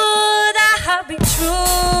 To the heartbeat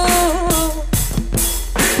true.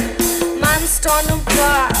 Mine's torn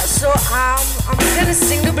apart, so I'm gonna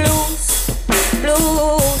sing the blues,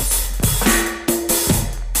 blues.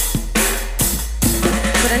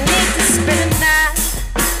 But I need to spend a night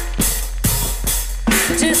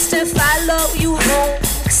just to follow you home.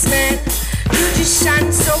 'Cause man, you just shine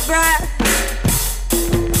so bright,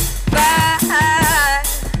 bright.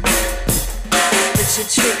 But your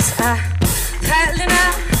tricks are paddling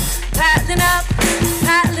up, paddling up,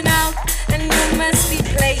 paddling up, and you must be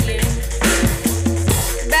playing.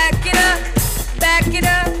 Back it up, back it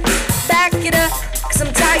up, back it up. 'Cause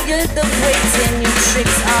I'm tired of waiting. Your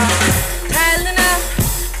tricks are paddling up,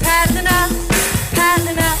 paddling up,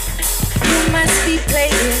 paddling up. You must be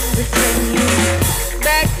playing, but can you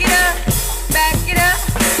back it up, back it up,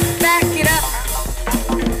 back it up?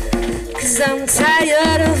 'Cause I'm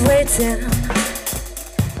tired of waiting.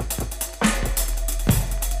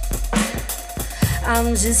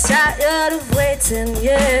 I'm just tired of waiting,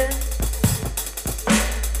 yeah.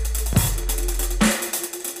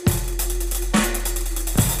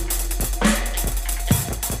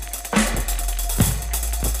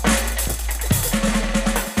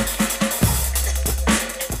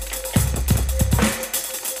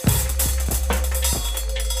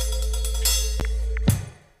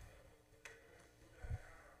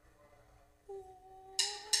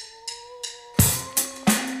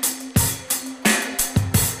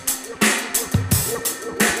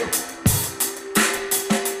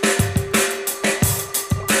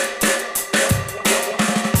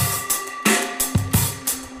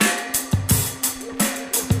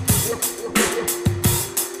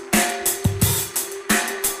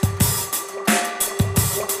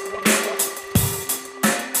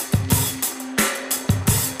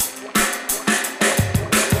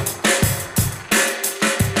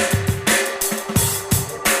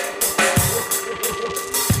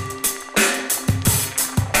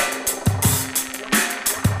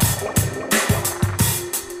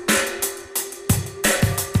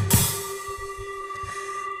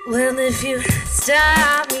 Well, if you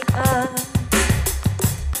start me up,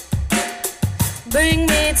 bring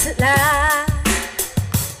me to life.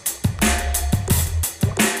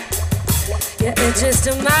 Yeah, it just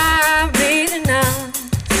might be enough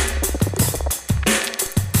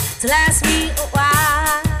to last me a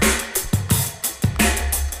while.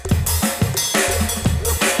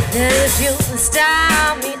 And if you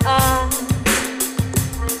start me up,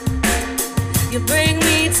 you bring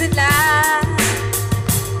me to life.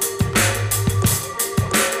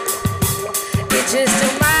 Just to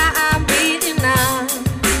my beat enough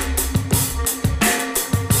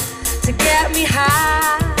to get me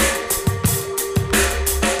high.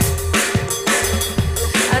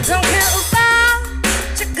 I don't care about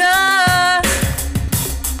your gun.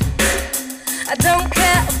 I don't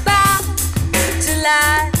care about your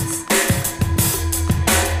lies.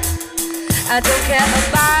 I don't care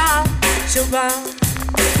about your wrong.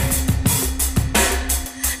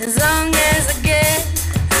 As long as I get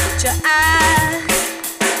your eyes,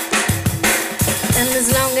 and as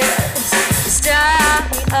long as you start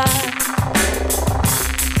me up,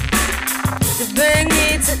 you bring me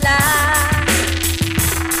to life.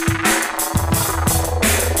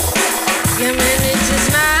 Yeah, man, it just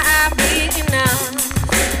might be enough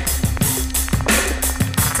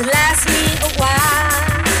to last me a while.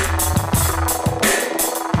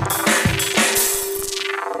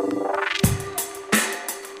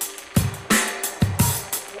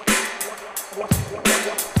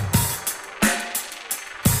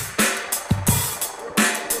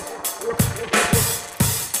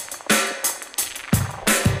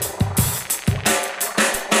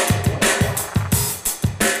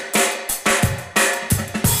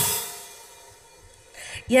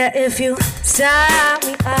 Yeah, if you start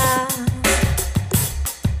me up,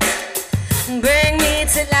 bring me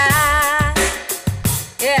to life.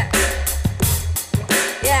 Yeah,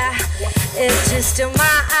 yeah, it just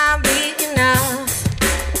might be enough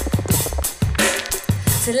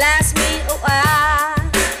to last me a while.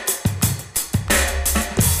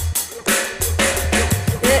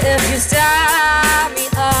 Yeah, if you start me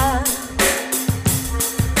up,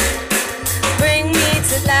 bring me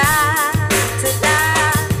to life, to life.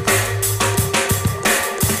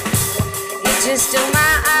 Just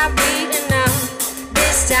might be enough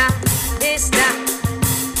this time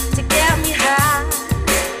to get me high.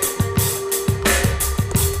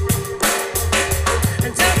 I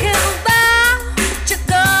don't care about your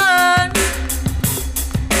gun,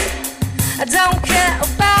 I don't care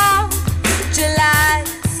about your lies,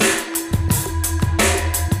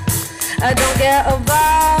 I don't care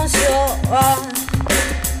about your art.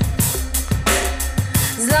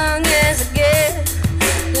 As long as I get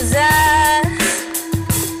desire.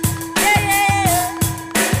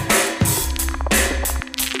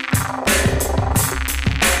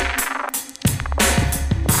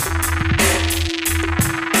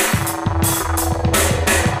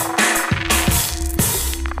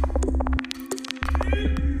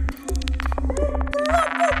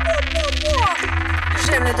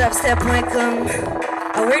 JaimeLeDubstep.com.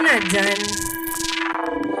 Oh, we're not done.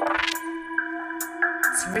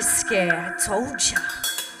 It's risky. I told ya.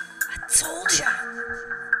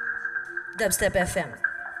 Dubstep FM.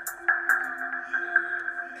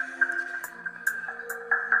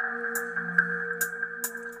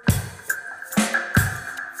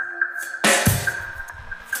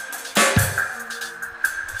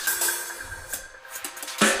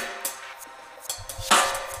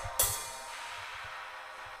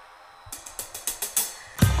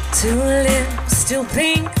 Too lips, too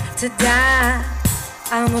pink to die.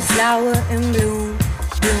 I'm a flower in bloom,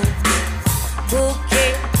 bloom.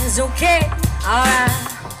 Bouquet is okay, alright.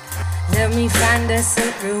 Let me find us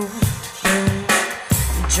a room, room.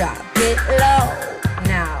 Drop it low,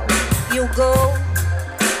 now you go.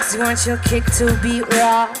 'Cause you want your kick to be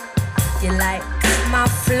raw. You like my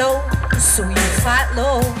flow, so you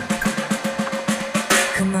follow.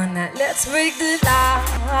 Come on now, let's break the law.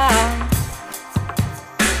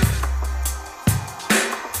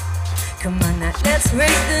 Come on now, let's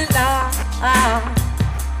break the law.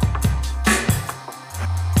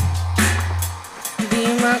 Be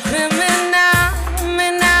my criminal,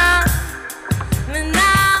 criminal,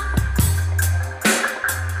 criminal.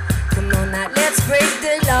 Come on now, let's break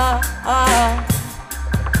the law.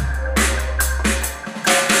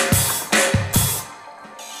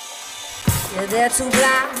 Yeah, they're too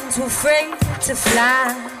blind, too afraid to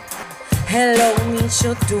fly. Hello, meet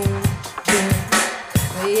your doom, doom.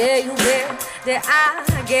 Yeah, you bet that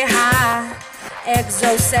I get high.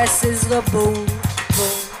 Exocess is the boom,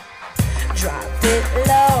 boom. Drop it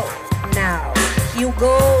low, now you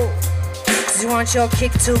go. 'Cause you want your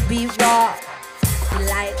kick to be raw. You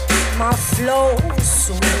like my flow,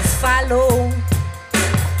 so you follow.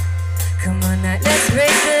 Come on now, let's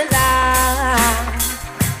break the law.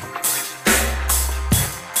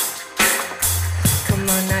 Come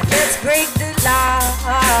on now, let's break the law.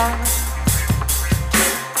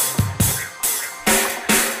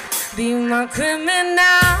 Be my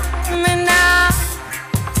criminal, criminal,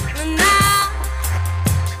 criminal.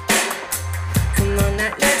 Come on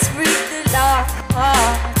now, let's break the law.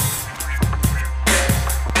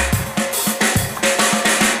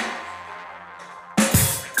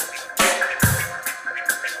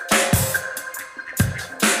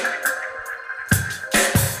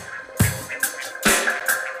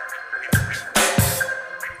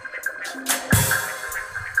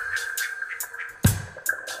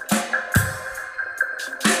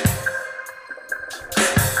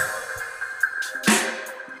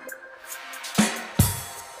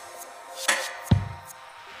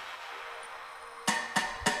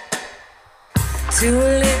 Too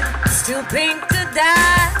lips, too pink to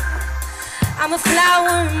die. I'm a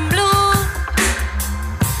flower in bloom.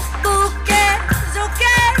 Bouquet is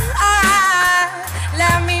okay, alright.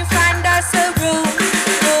 Let me find us a room,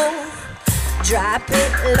 room. Drop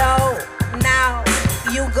it low, now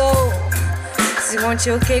you go. 'Cause you want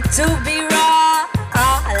your kick to be raw,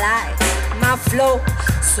 like my flow,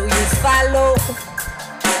 so you follow.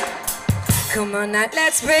 Come on now,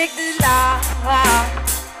 let's break the law.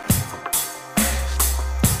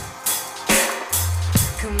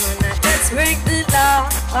 Come on now, let's break the law.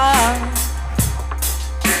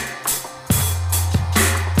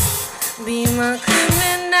 Be my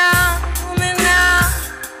criminal, me now.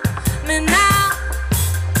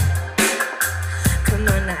 Come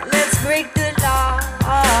on now, let's break the law.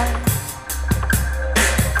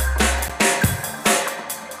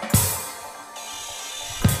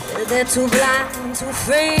 They're too blind, too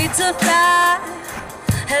afraid to fly.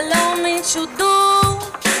 Hello, meet you do.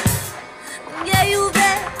 Yeah, you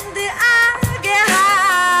bet that I get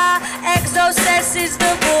high. Exocess is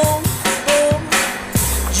the boom, boom.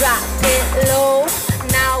 Drop it low,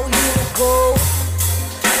 now you go.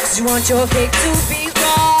 'Cause you want your kick to be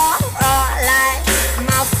raw, like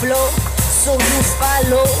my flow, so you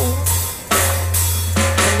follow.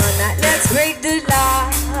 Come on now, let's break the law.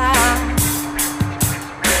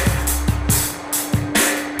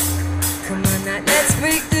 Come on now, let's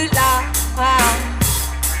break the law.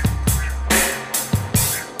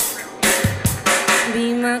 Be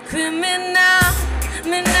my criminal,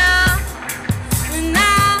 me now, me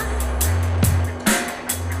now.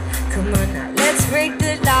 Come on now, let's break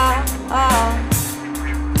the law.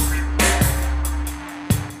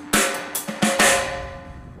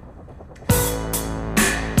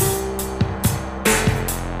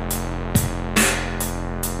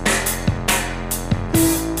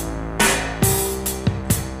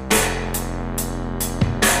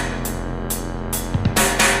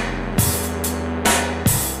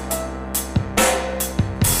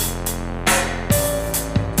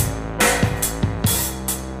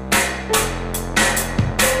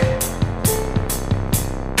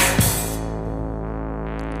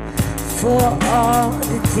 For all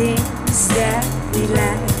the things that we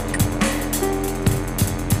lack.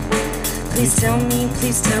 Please tell me,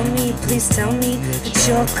 please tell me, please tell me that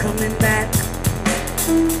you're coming back.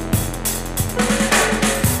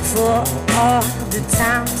 For all the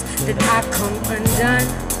times that I come undone.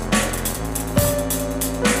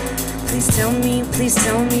 Please tell me, please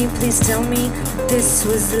tell me, please tell me that this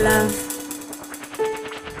was love.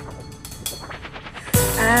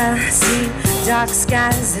 I see dark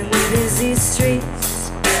skies and busy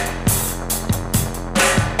streets.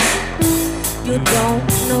 You don't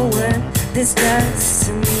know what this does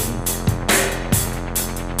to me.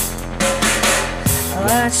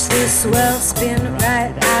 Watch this world spin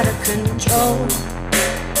right out of control.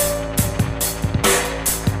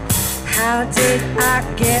 How did I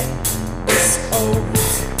get this old?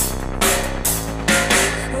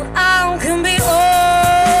 Well, I can be old.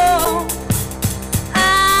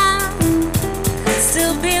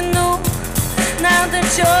 Still be new now that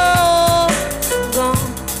you're gone.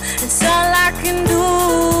 It's all I can do.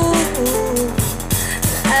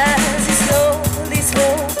 As you slowly,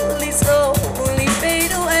 slowly, slowly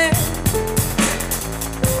fade away.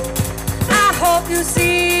 I hope you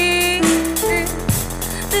see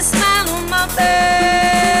the smile on my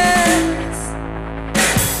face.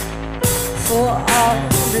 For all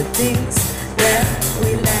the things that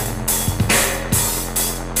we lack.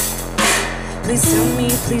 Please tell me,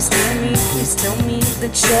 please tell me, please tell me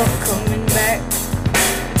that you're coming back.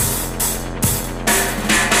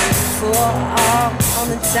 For all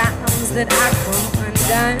the times that I come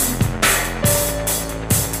undone.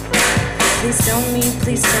 Please tell me,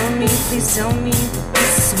 please tell me, please tell me that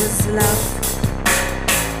this was love.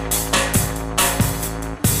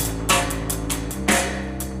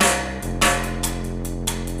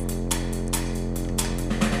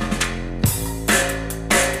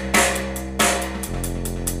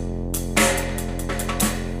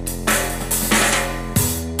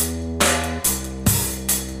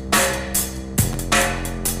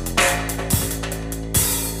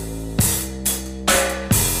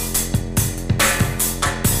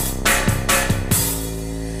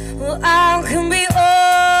 I can be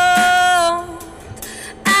old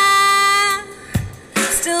and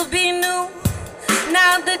still be new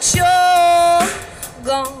now that you're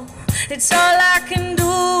gone. It's all I can do.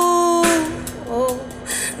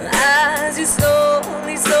 As you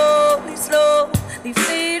slowly, slowly, slowly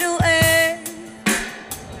fade away.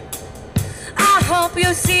 I hope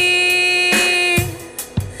you see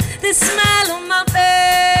the smile on my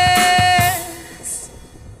face.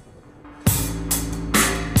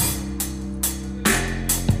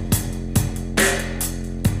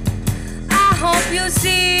 I hope you see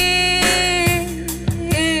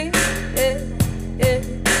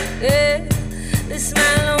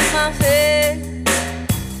smile on my face,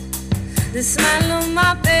 the smile on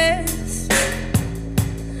my face,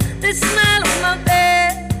 the smile on my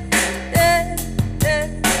face, yeah, yeah.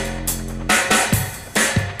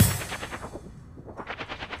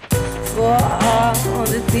 For all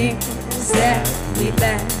the things that we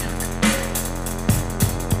lack.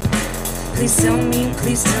 Please tell me,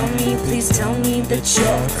 please tell me, please tell me that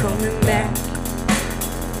you're coming back.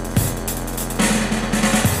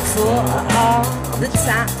 For all the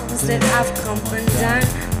times that I've come undone.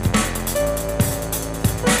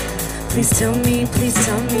 Please tell me, please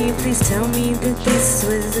tell me, please tell me that this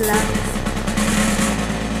was love.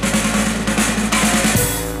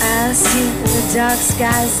 I see the dark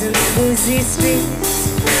skies and the busy streets.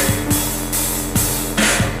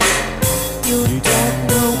 You don't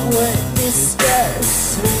know what this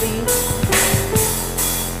does to me.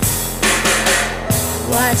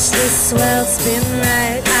 Watch this world spin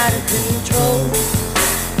right out of control.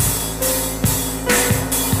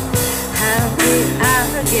 How did I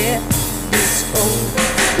get this old?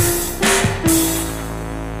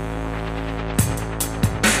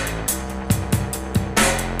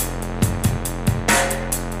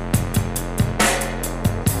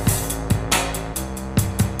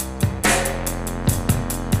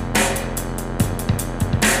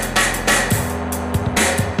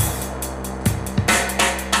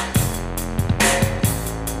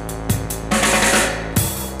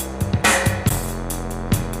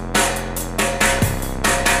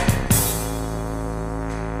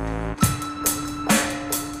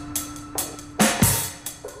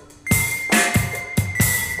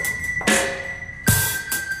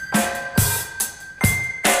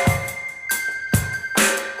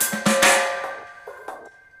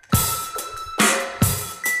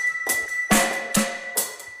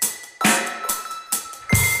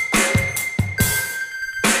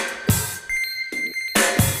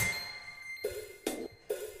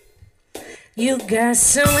 You got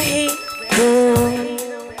some heat, boy.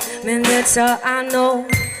 Man, that's all I know.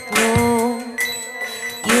 No,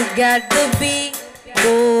 you got the beat,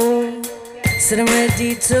 boy. So I'm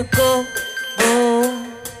ready to go.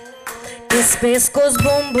 The space goes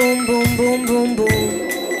boom, boom, boom, boom, boom, boom.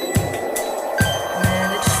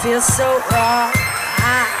 Man, it feels so raw.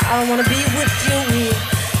 I wanna be with you. We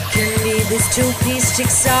can be this two-piece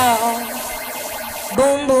jigsaw.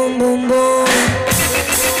 Boom, boom, boom, boom.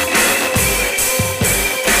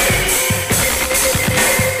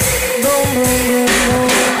 Boom, boom, boom, boom.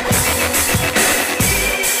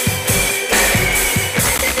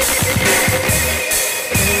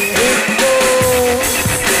 It goes.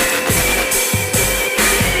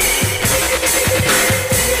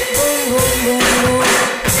 Boom, boom, boom, boom.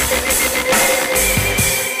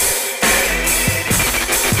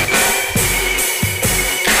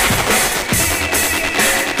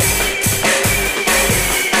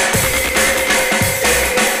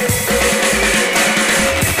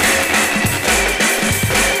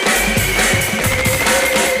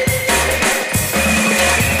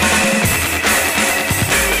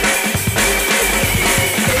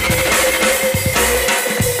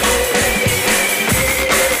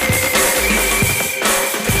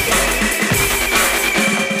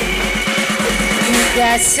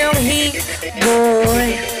 Got some heat,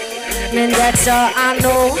 boy. Man, that's all I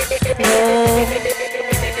know. No,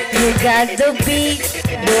 you got the beat,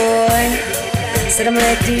 boy. Said I'm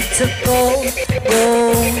ready to go.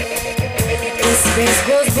 This space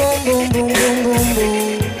goes boom, boom, boom, boom, boom,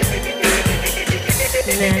 boom.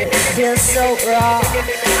 Man, it feels so raw.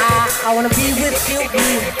 I wanna be with you. We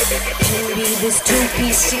can be this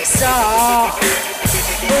two-piece jigsaw.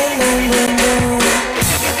 Boom, boom, boom, boom.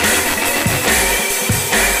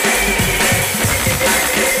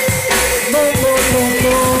 Boom, boom, boom,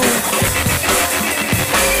 boom.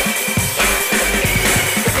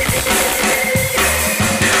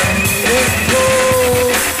 It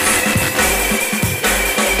goes.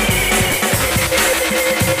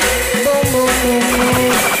 Boom, boom, boom,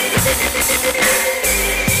 boom.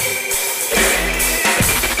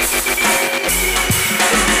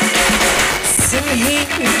 Some heat,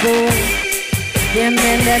 boy. Yeah,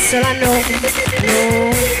 man, that's all I know. No,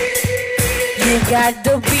 you got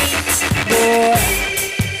the beat, boy.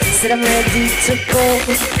 Said I'm ready to go.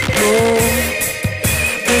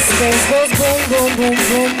 This space goes boom, boom, boom,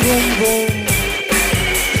 boom, boom, boom.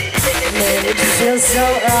 Man, it feels so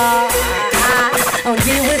raw. I'll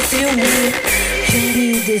be with you. We can be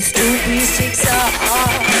this two-piece jigsaw.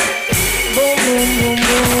 Boom, boom, boom,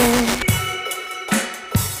 boom.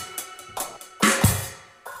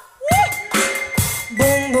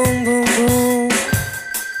 Boom, boom, boom, boom.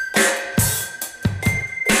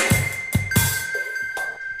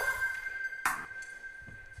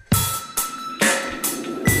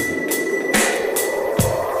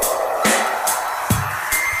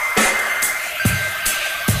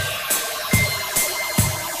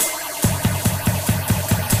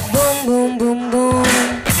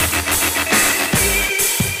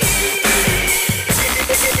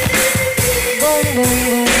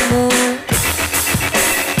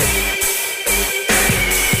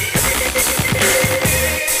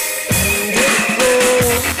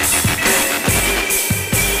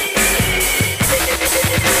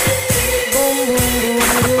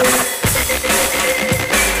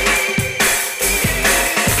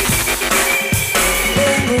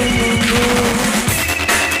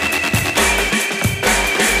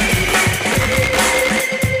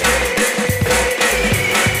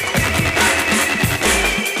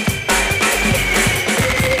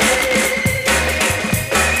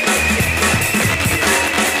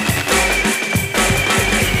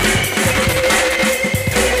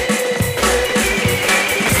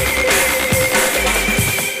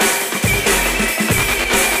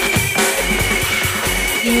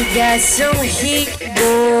 got some heat,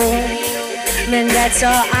 boy. Man, that's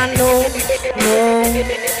all I know. No,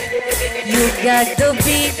 you got the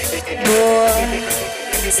beat, boy.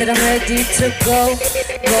 Said I'm ready to go.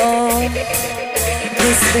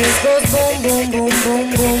 This bass goes boom, boom, boom, boom,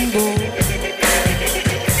 boom, boom.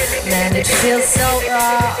 Man, it feels so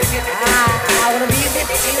raw. I wanna be with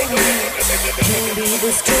you. Can be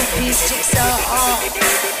this two-piece jigsaw.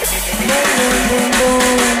 Boom, boom, boom,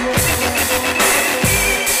 boom.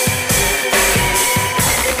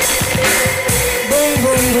 Boom,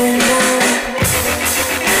 boom, boom, boom.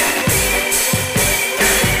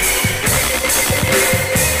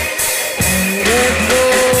 And it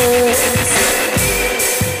goes.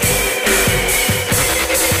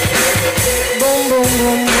 Boom, boom,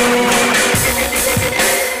 boom, boom.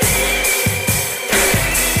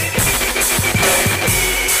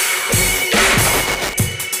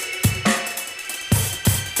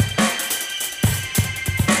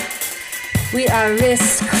 We are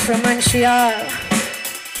Risk from Montreal.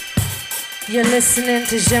 You're listening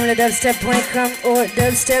to JaimeLeDubstep.com or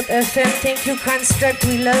Dubstep FM. Thank you, Construct.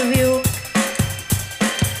 We love you.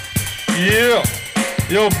 Yeah.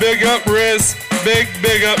 Yo, big up Risk.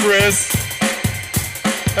 Big up Risk.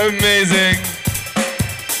 Amazing.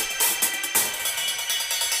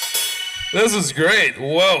 This is great.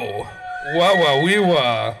 Whoa. Wow, wee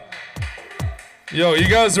wah. Yo, you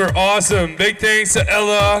guys are awesome. Big thanks to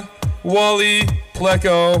Ella, Wally,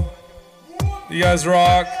 Pleco. You guys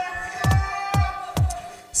rock.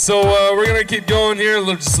 So we're gonna keep going here,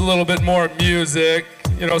 just a little bit more music.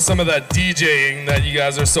 You know, some of that DJing that you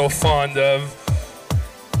guys are so fond of.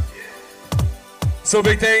 So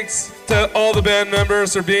big thanks to all the band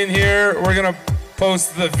members for being here. We're gonna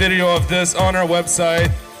post the video of this on our website.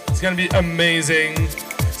 It's gonna be amazing.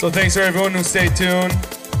 So thanks for everyone who stayed tuned.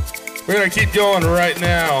 We're gonna keep going right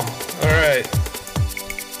now. All right.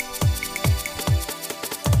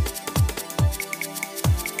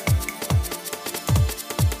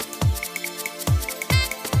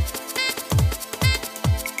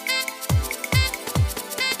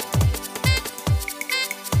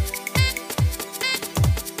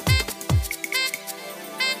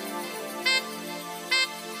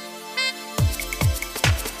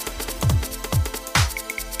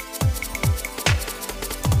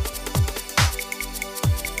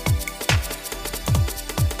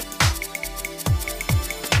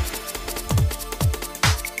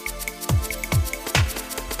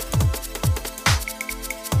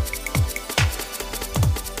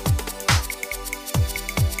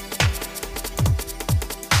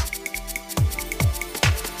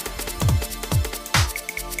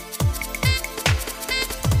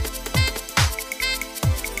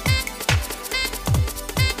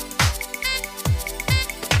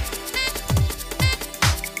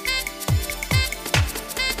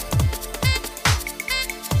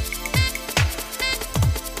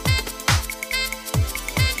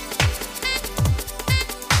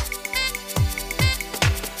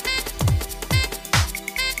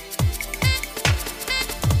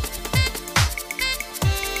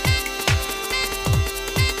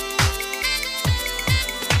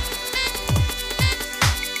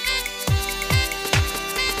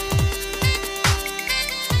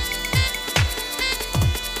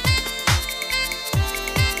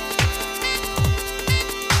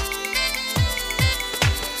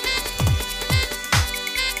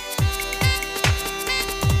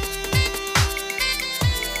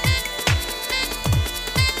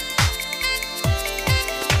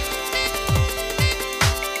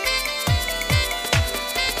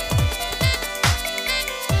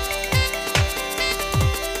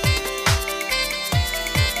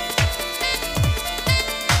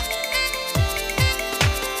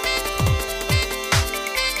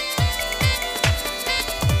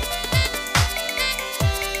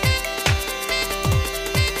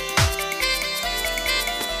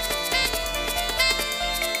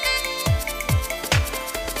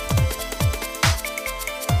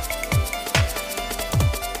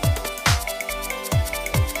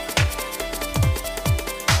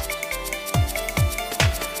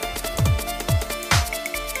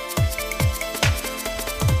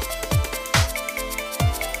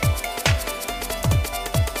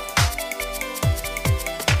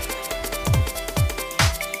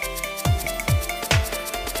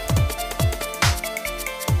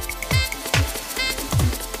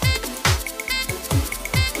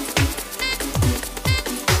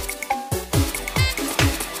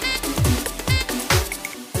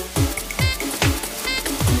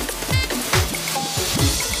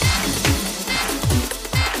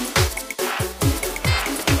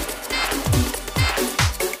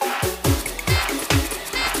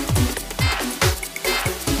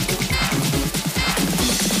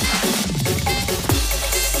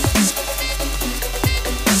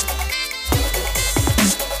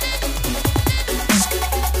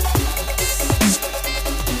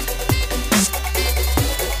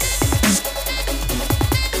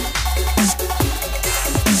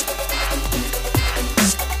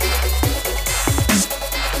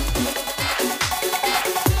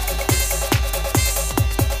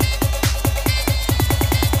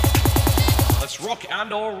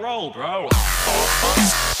 and roll, bro.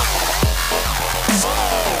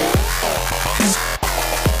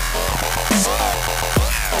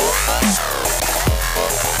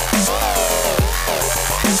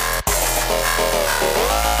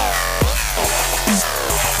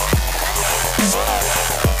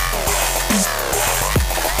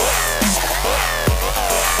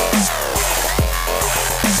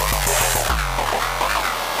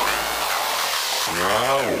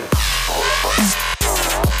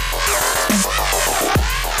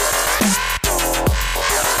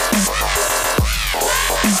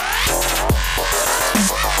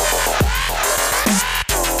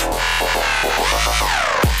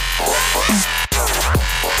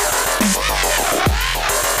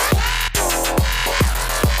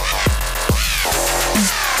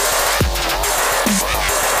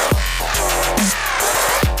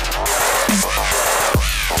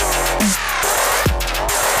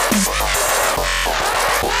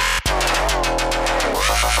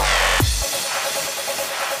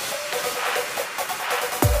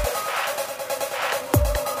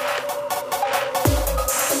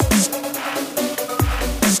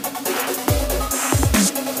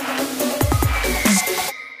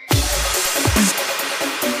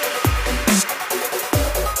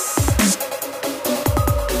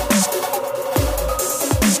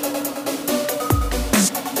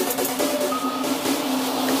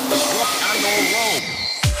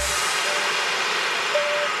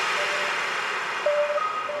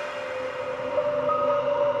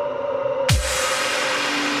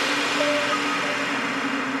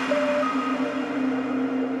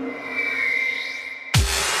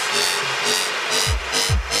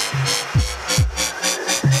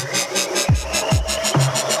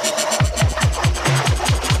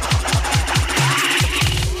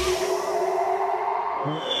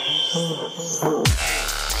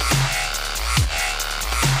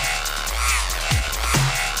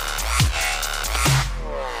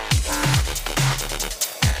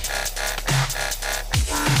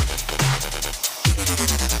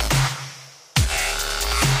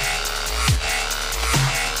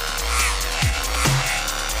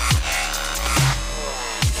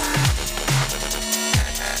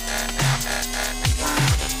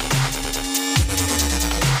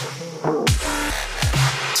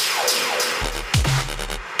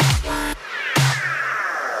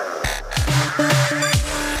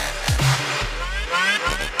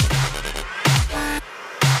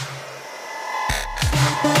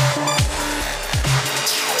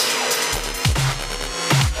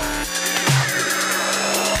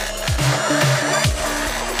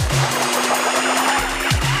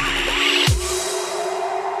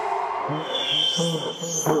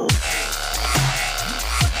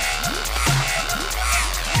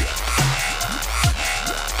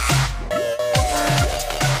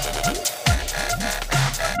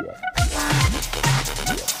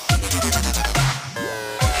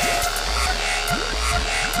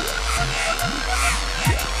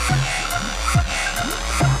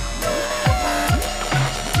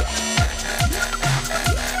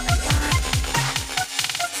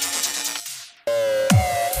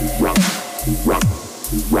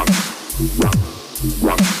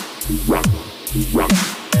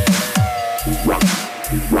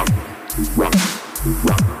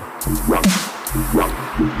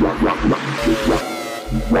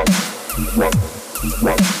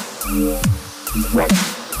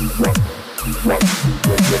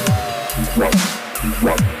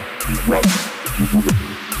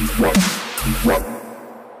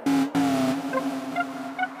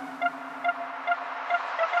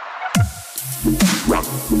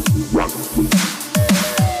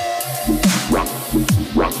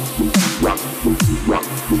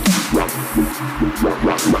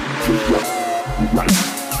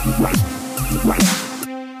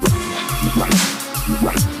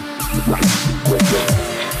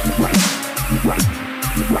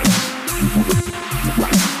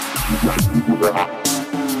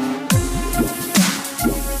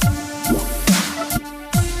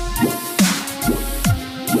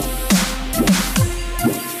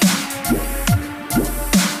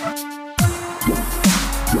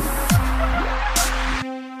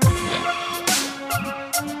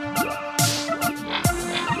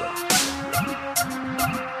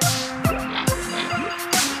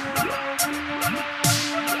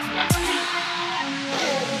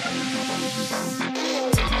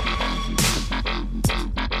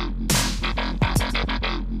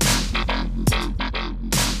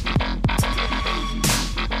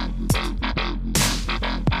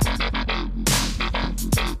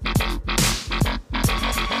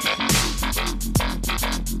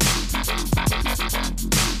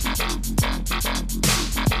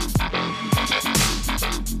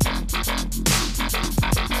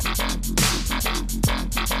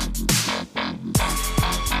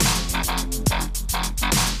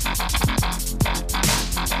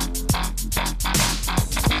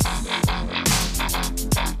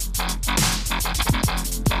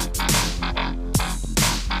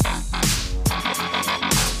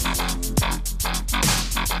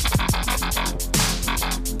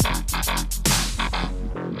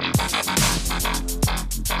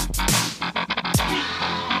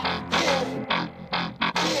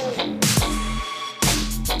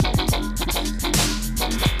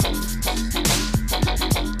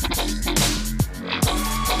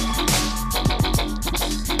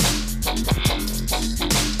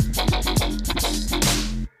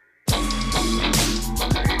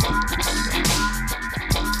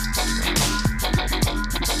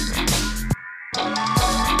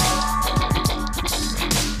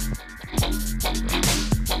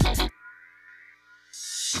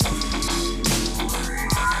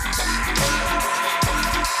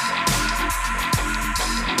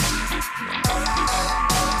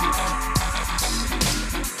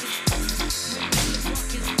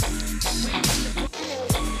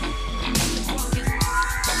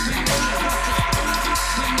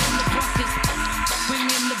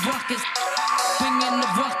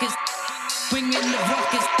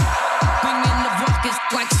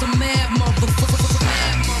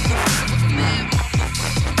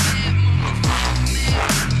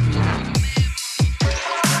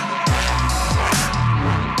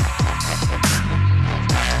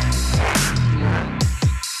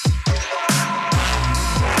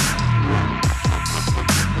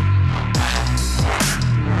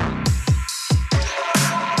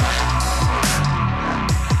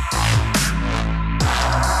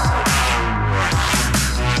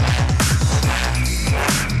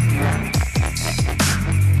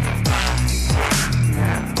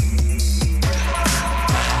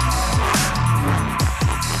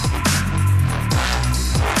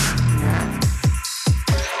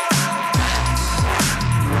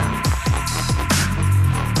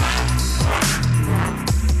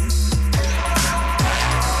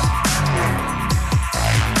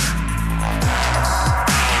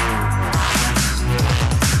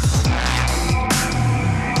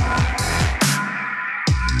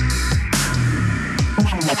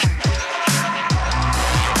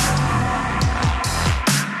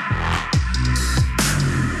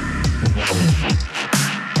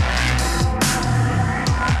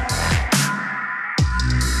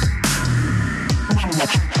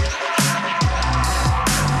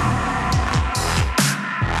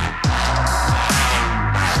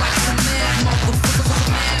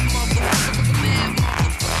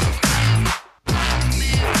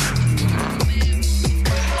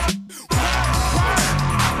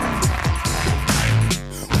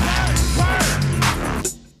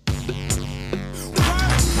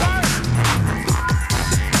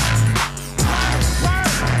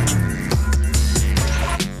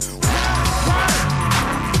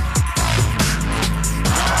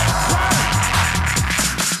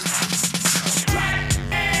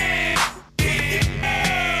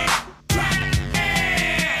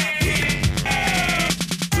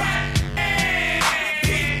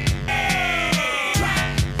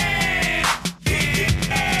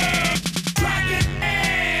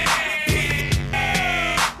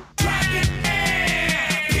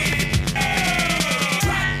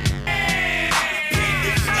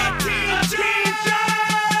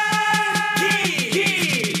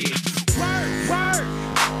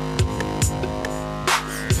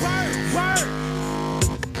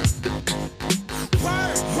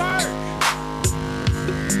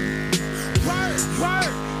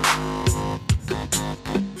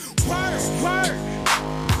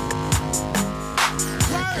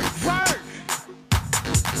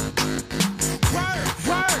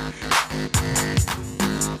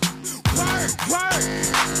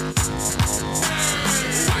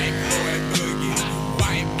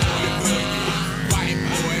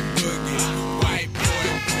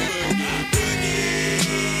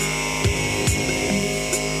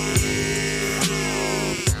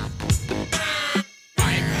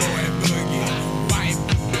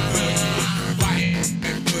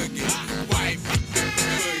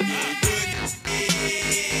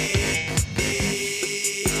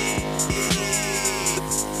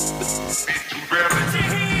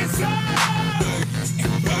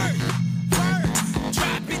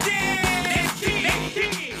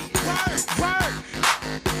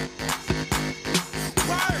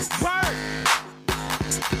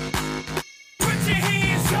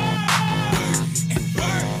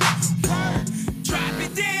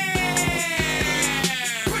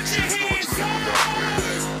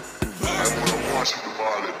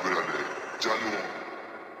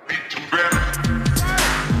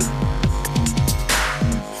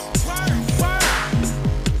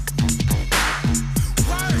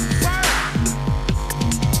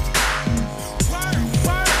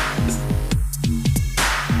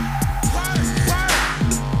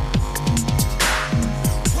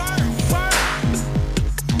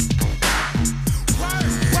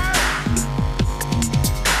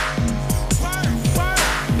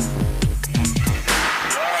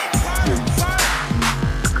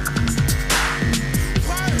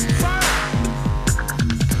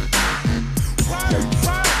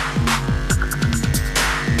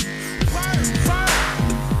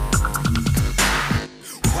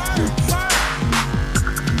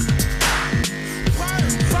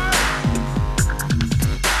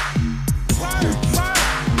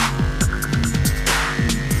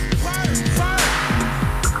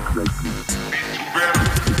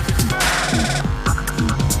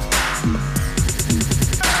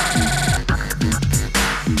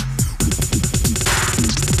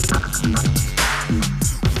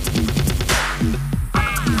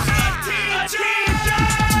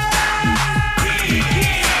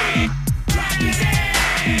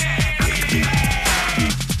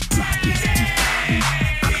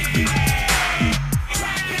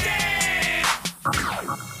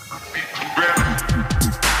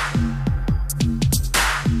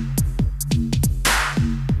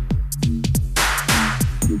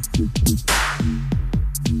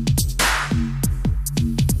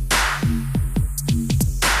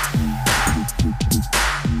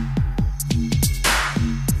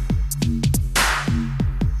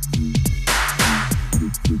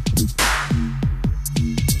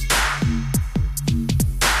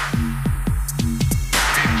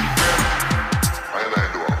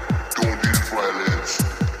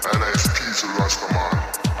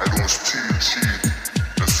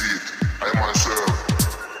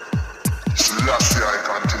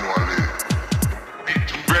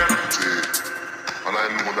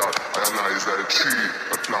 is like a tree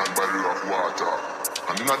that planted by the river of water.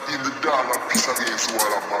 And not even the dog that piss against the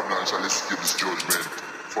wall of Babylon shall escape this judgment.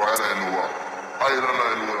 For I know what? I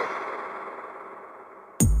know what?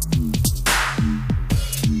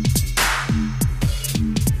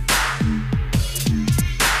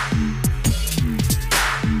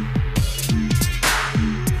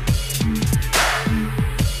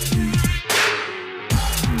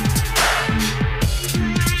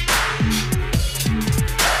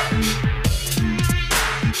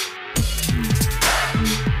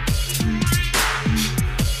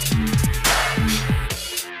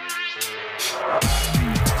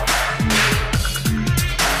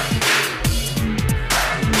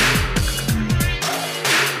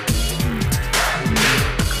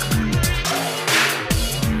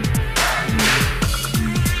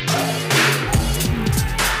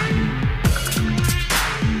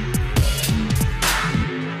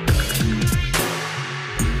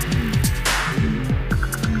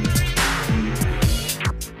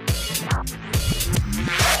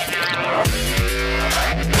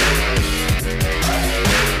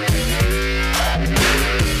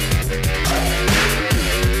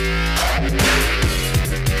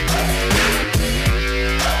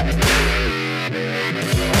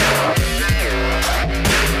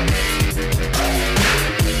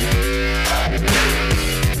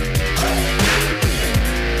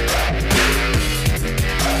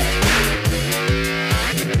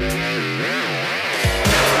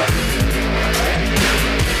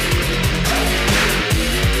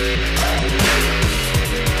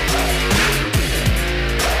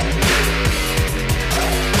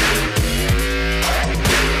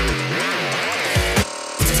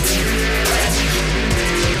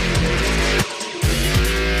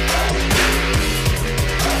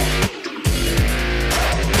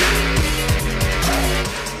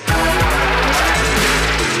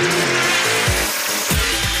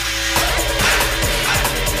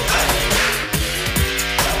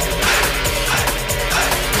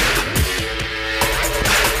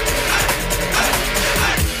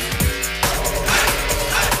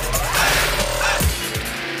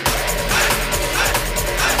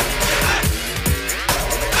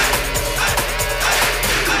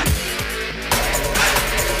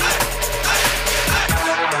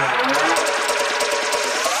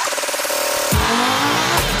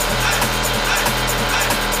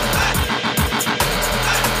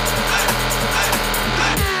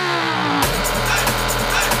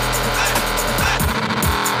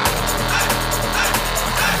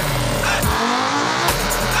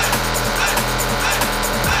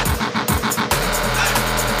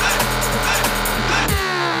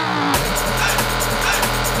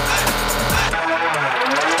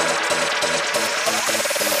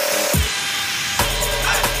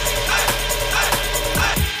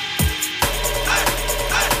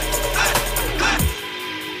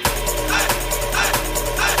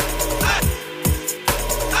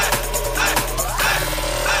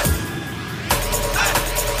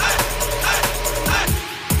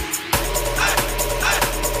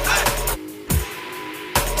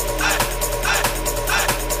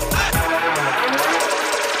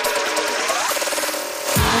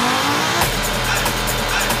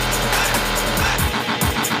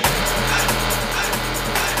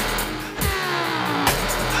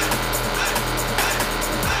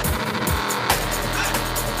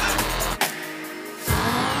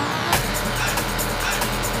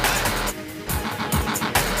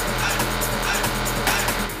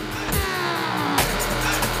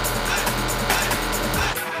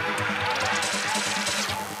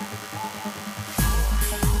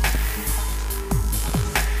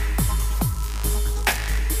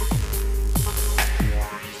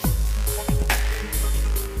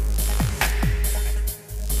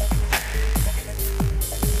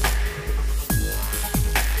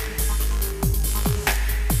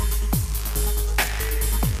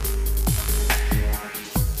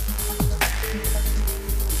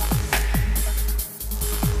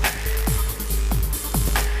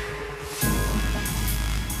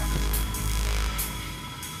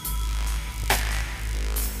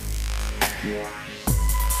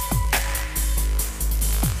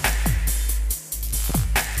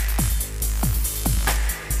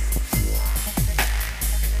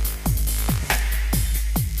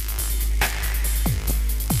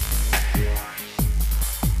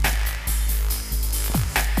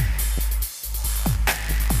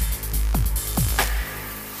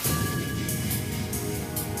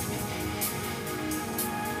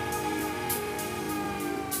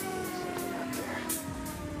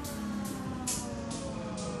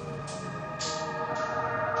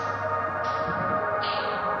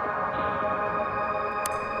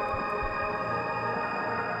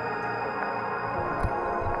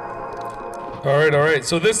 All right.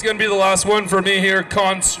 So this is going to be the last one for me here.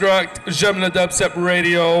 Construct, JaimeLeDubstep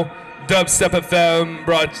Radio, Dubstep FM,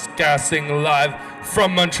 broadcasting live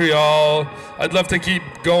from Montreal. I'd love to keep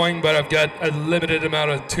going, but I've got a limited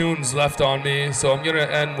amount of tunes left on me, so I'm going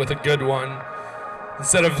to end with a good one.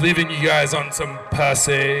 Instead of leaving you guys on some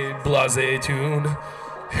passé, blasé tune,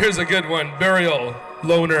 here's a good one. Burial,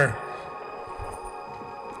 Loner.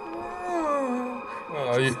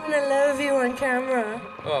 I just want to love you on camera.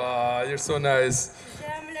 Aw, you're so nice.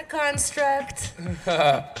 Construct.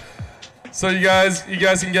 So you guys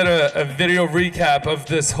can get a video recap of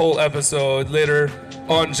this whole episode later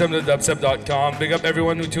on JaimeLeDubstep.com. Big up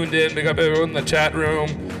everyone who tuned in. Big up everyone in the chat room.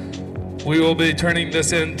 We will be turning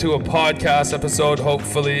this into a podcast episode,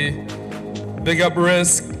 hopefully. Big up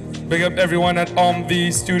Risk. Big up everyone at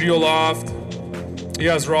Omv Studio Loft. You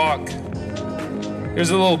guys rock. Here's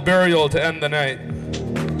a little Burial to end the night.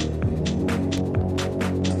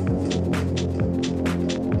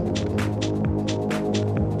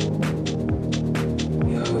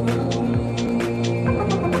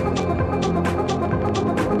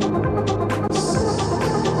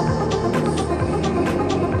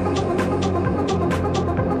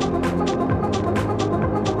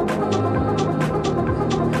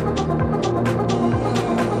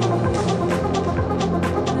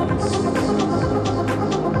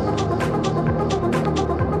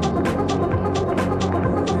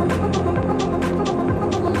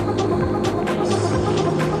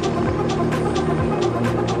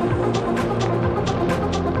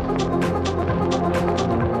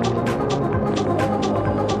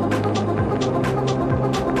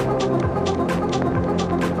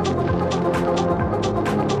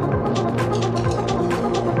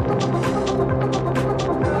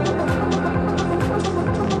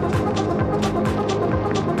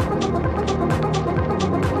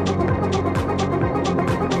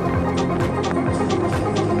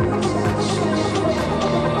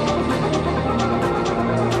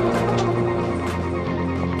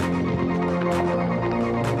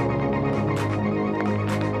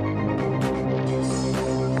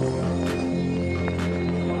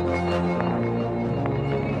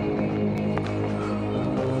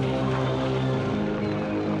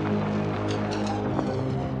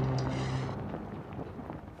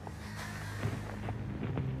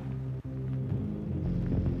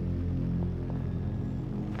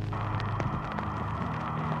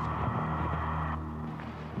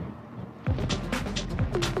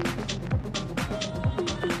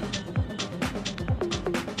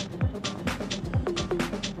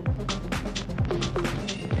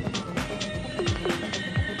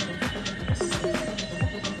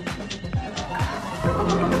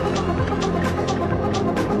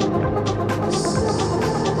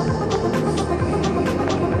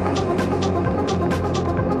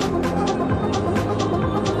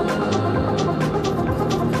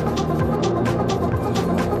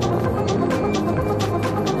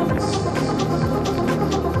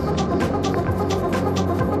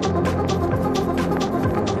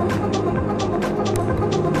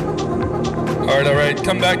 All right.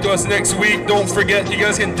 Come back to us next week. Don't forget, you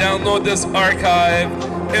guys can download this archive,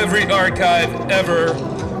 every archive ever,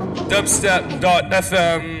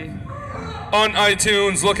 dubstep.fm, on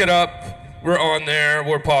iTunes. Look it up. We're on there.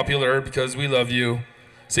 We're popular because we love you.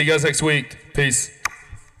 See you guys next week. Peace.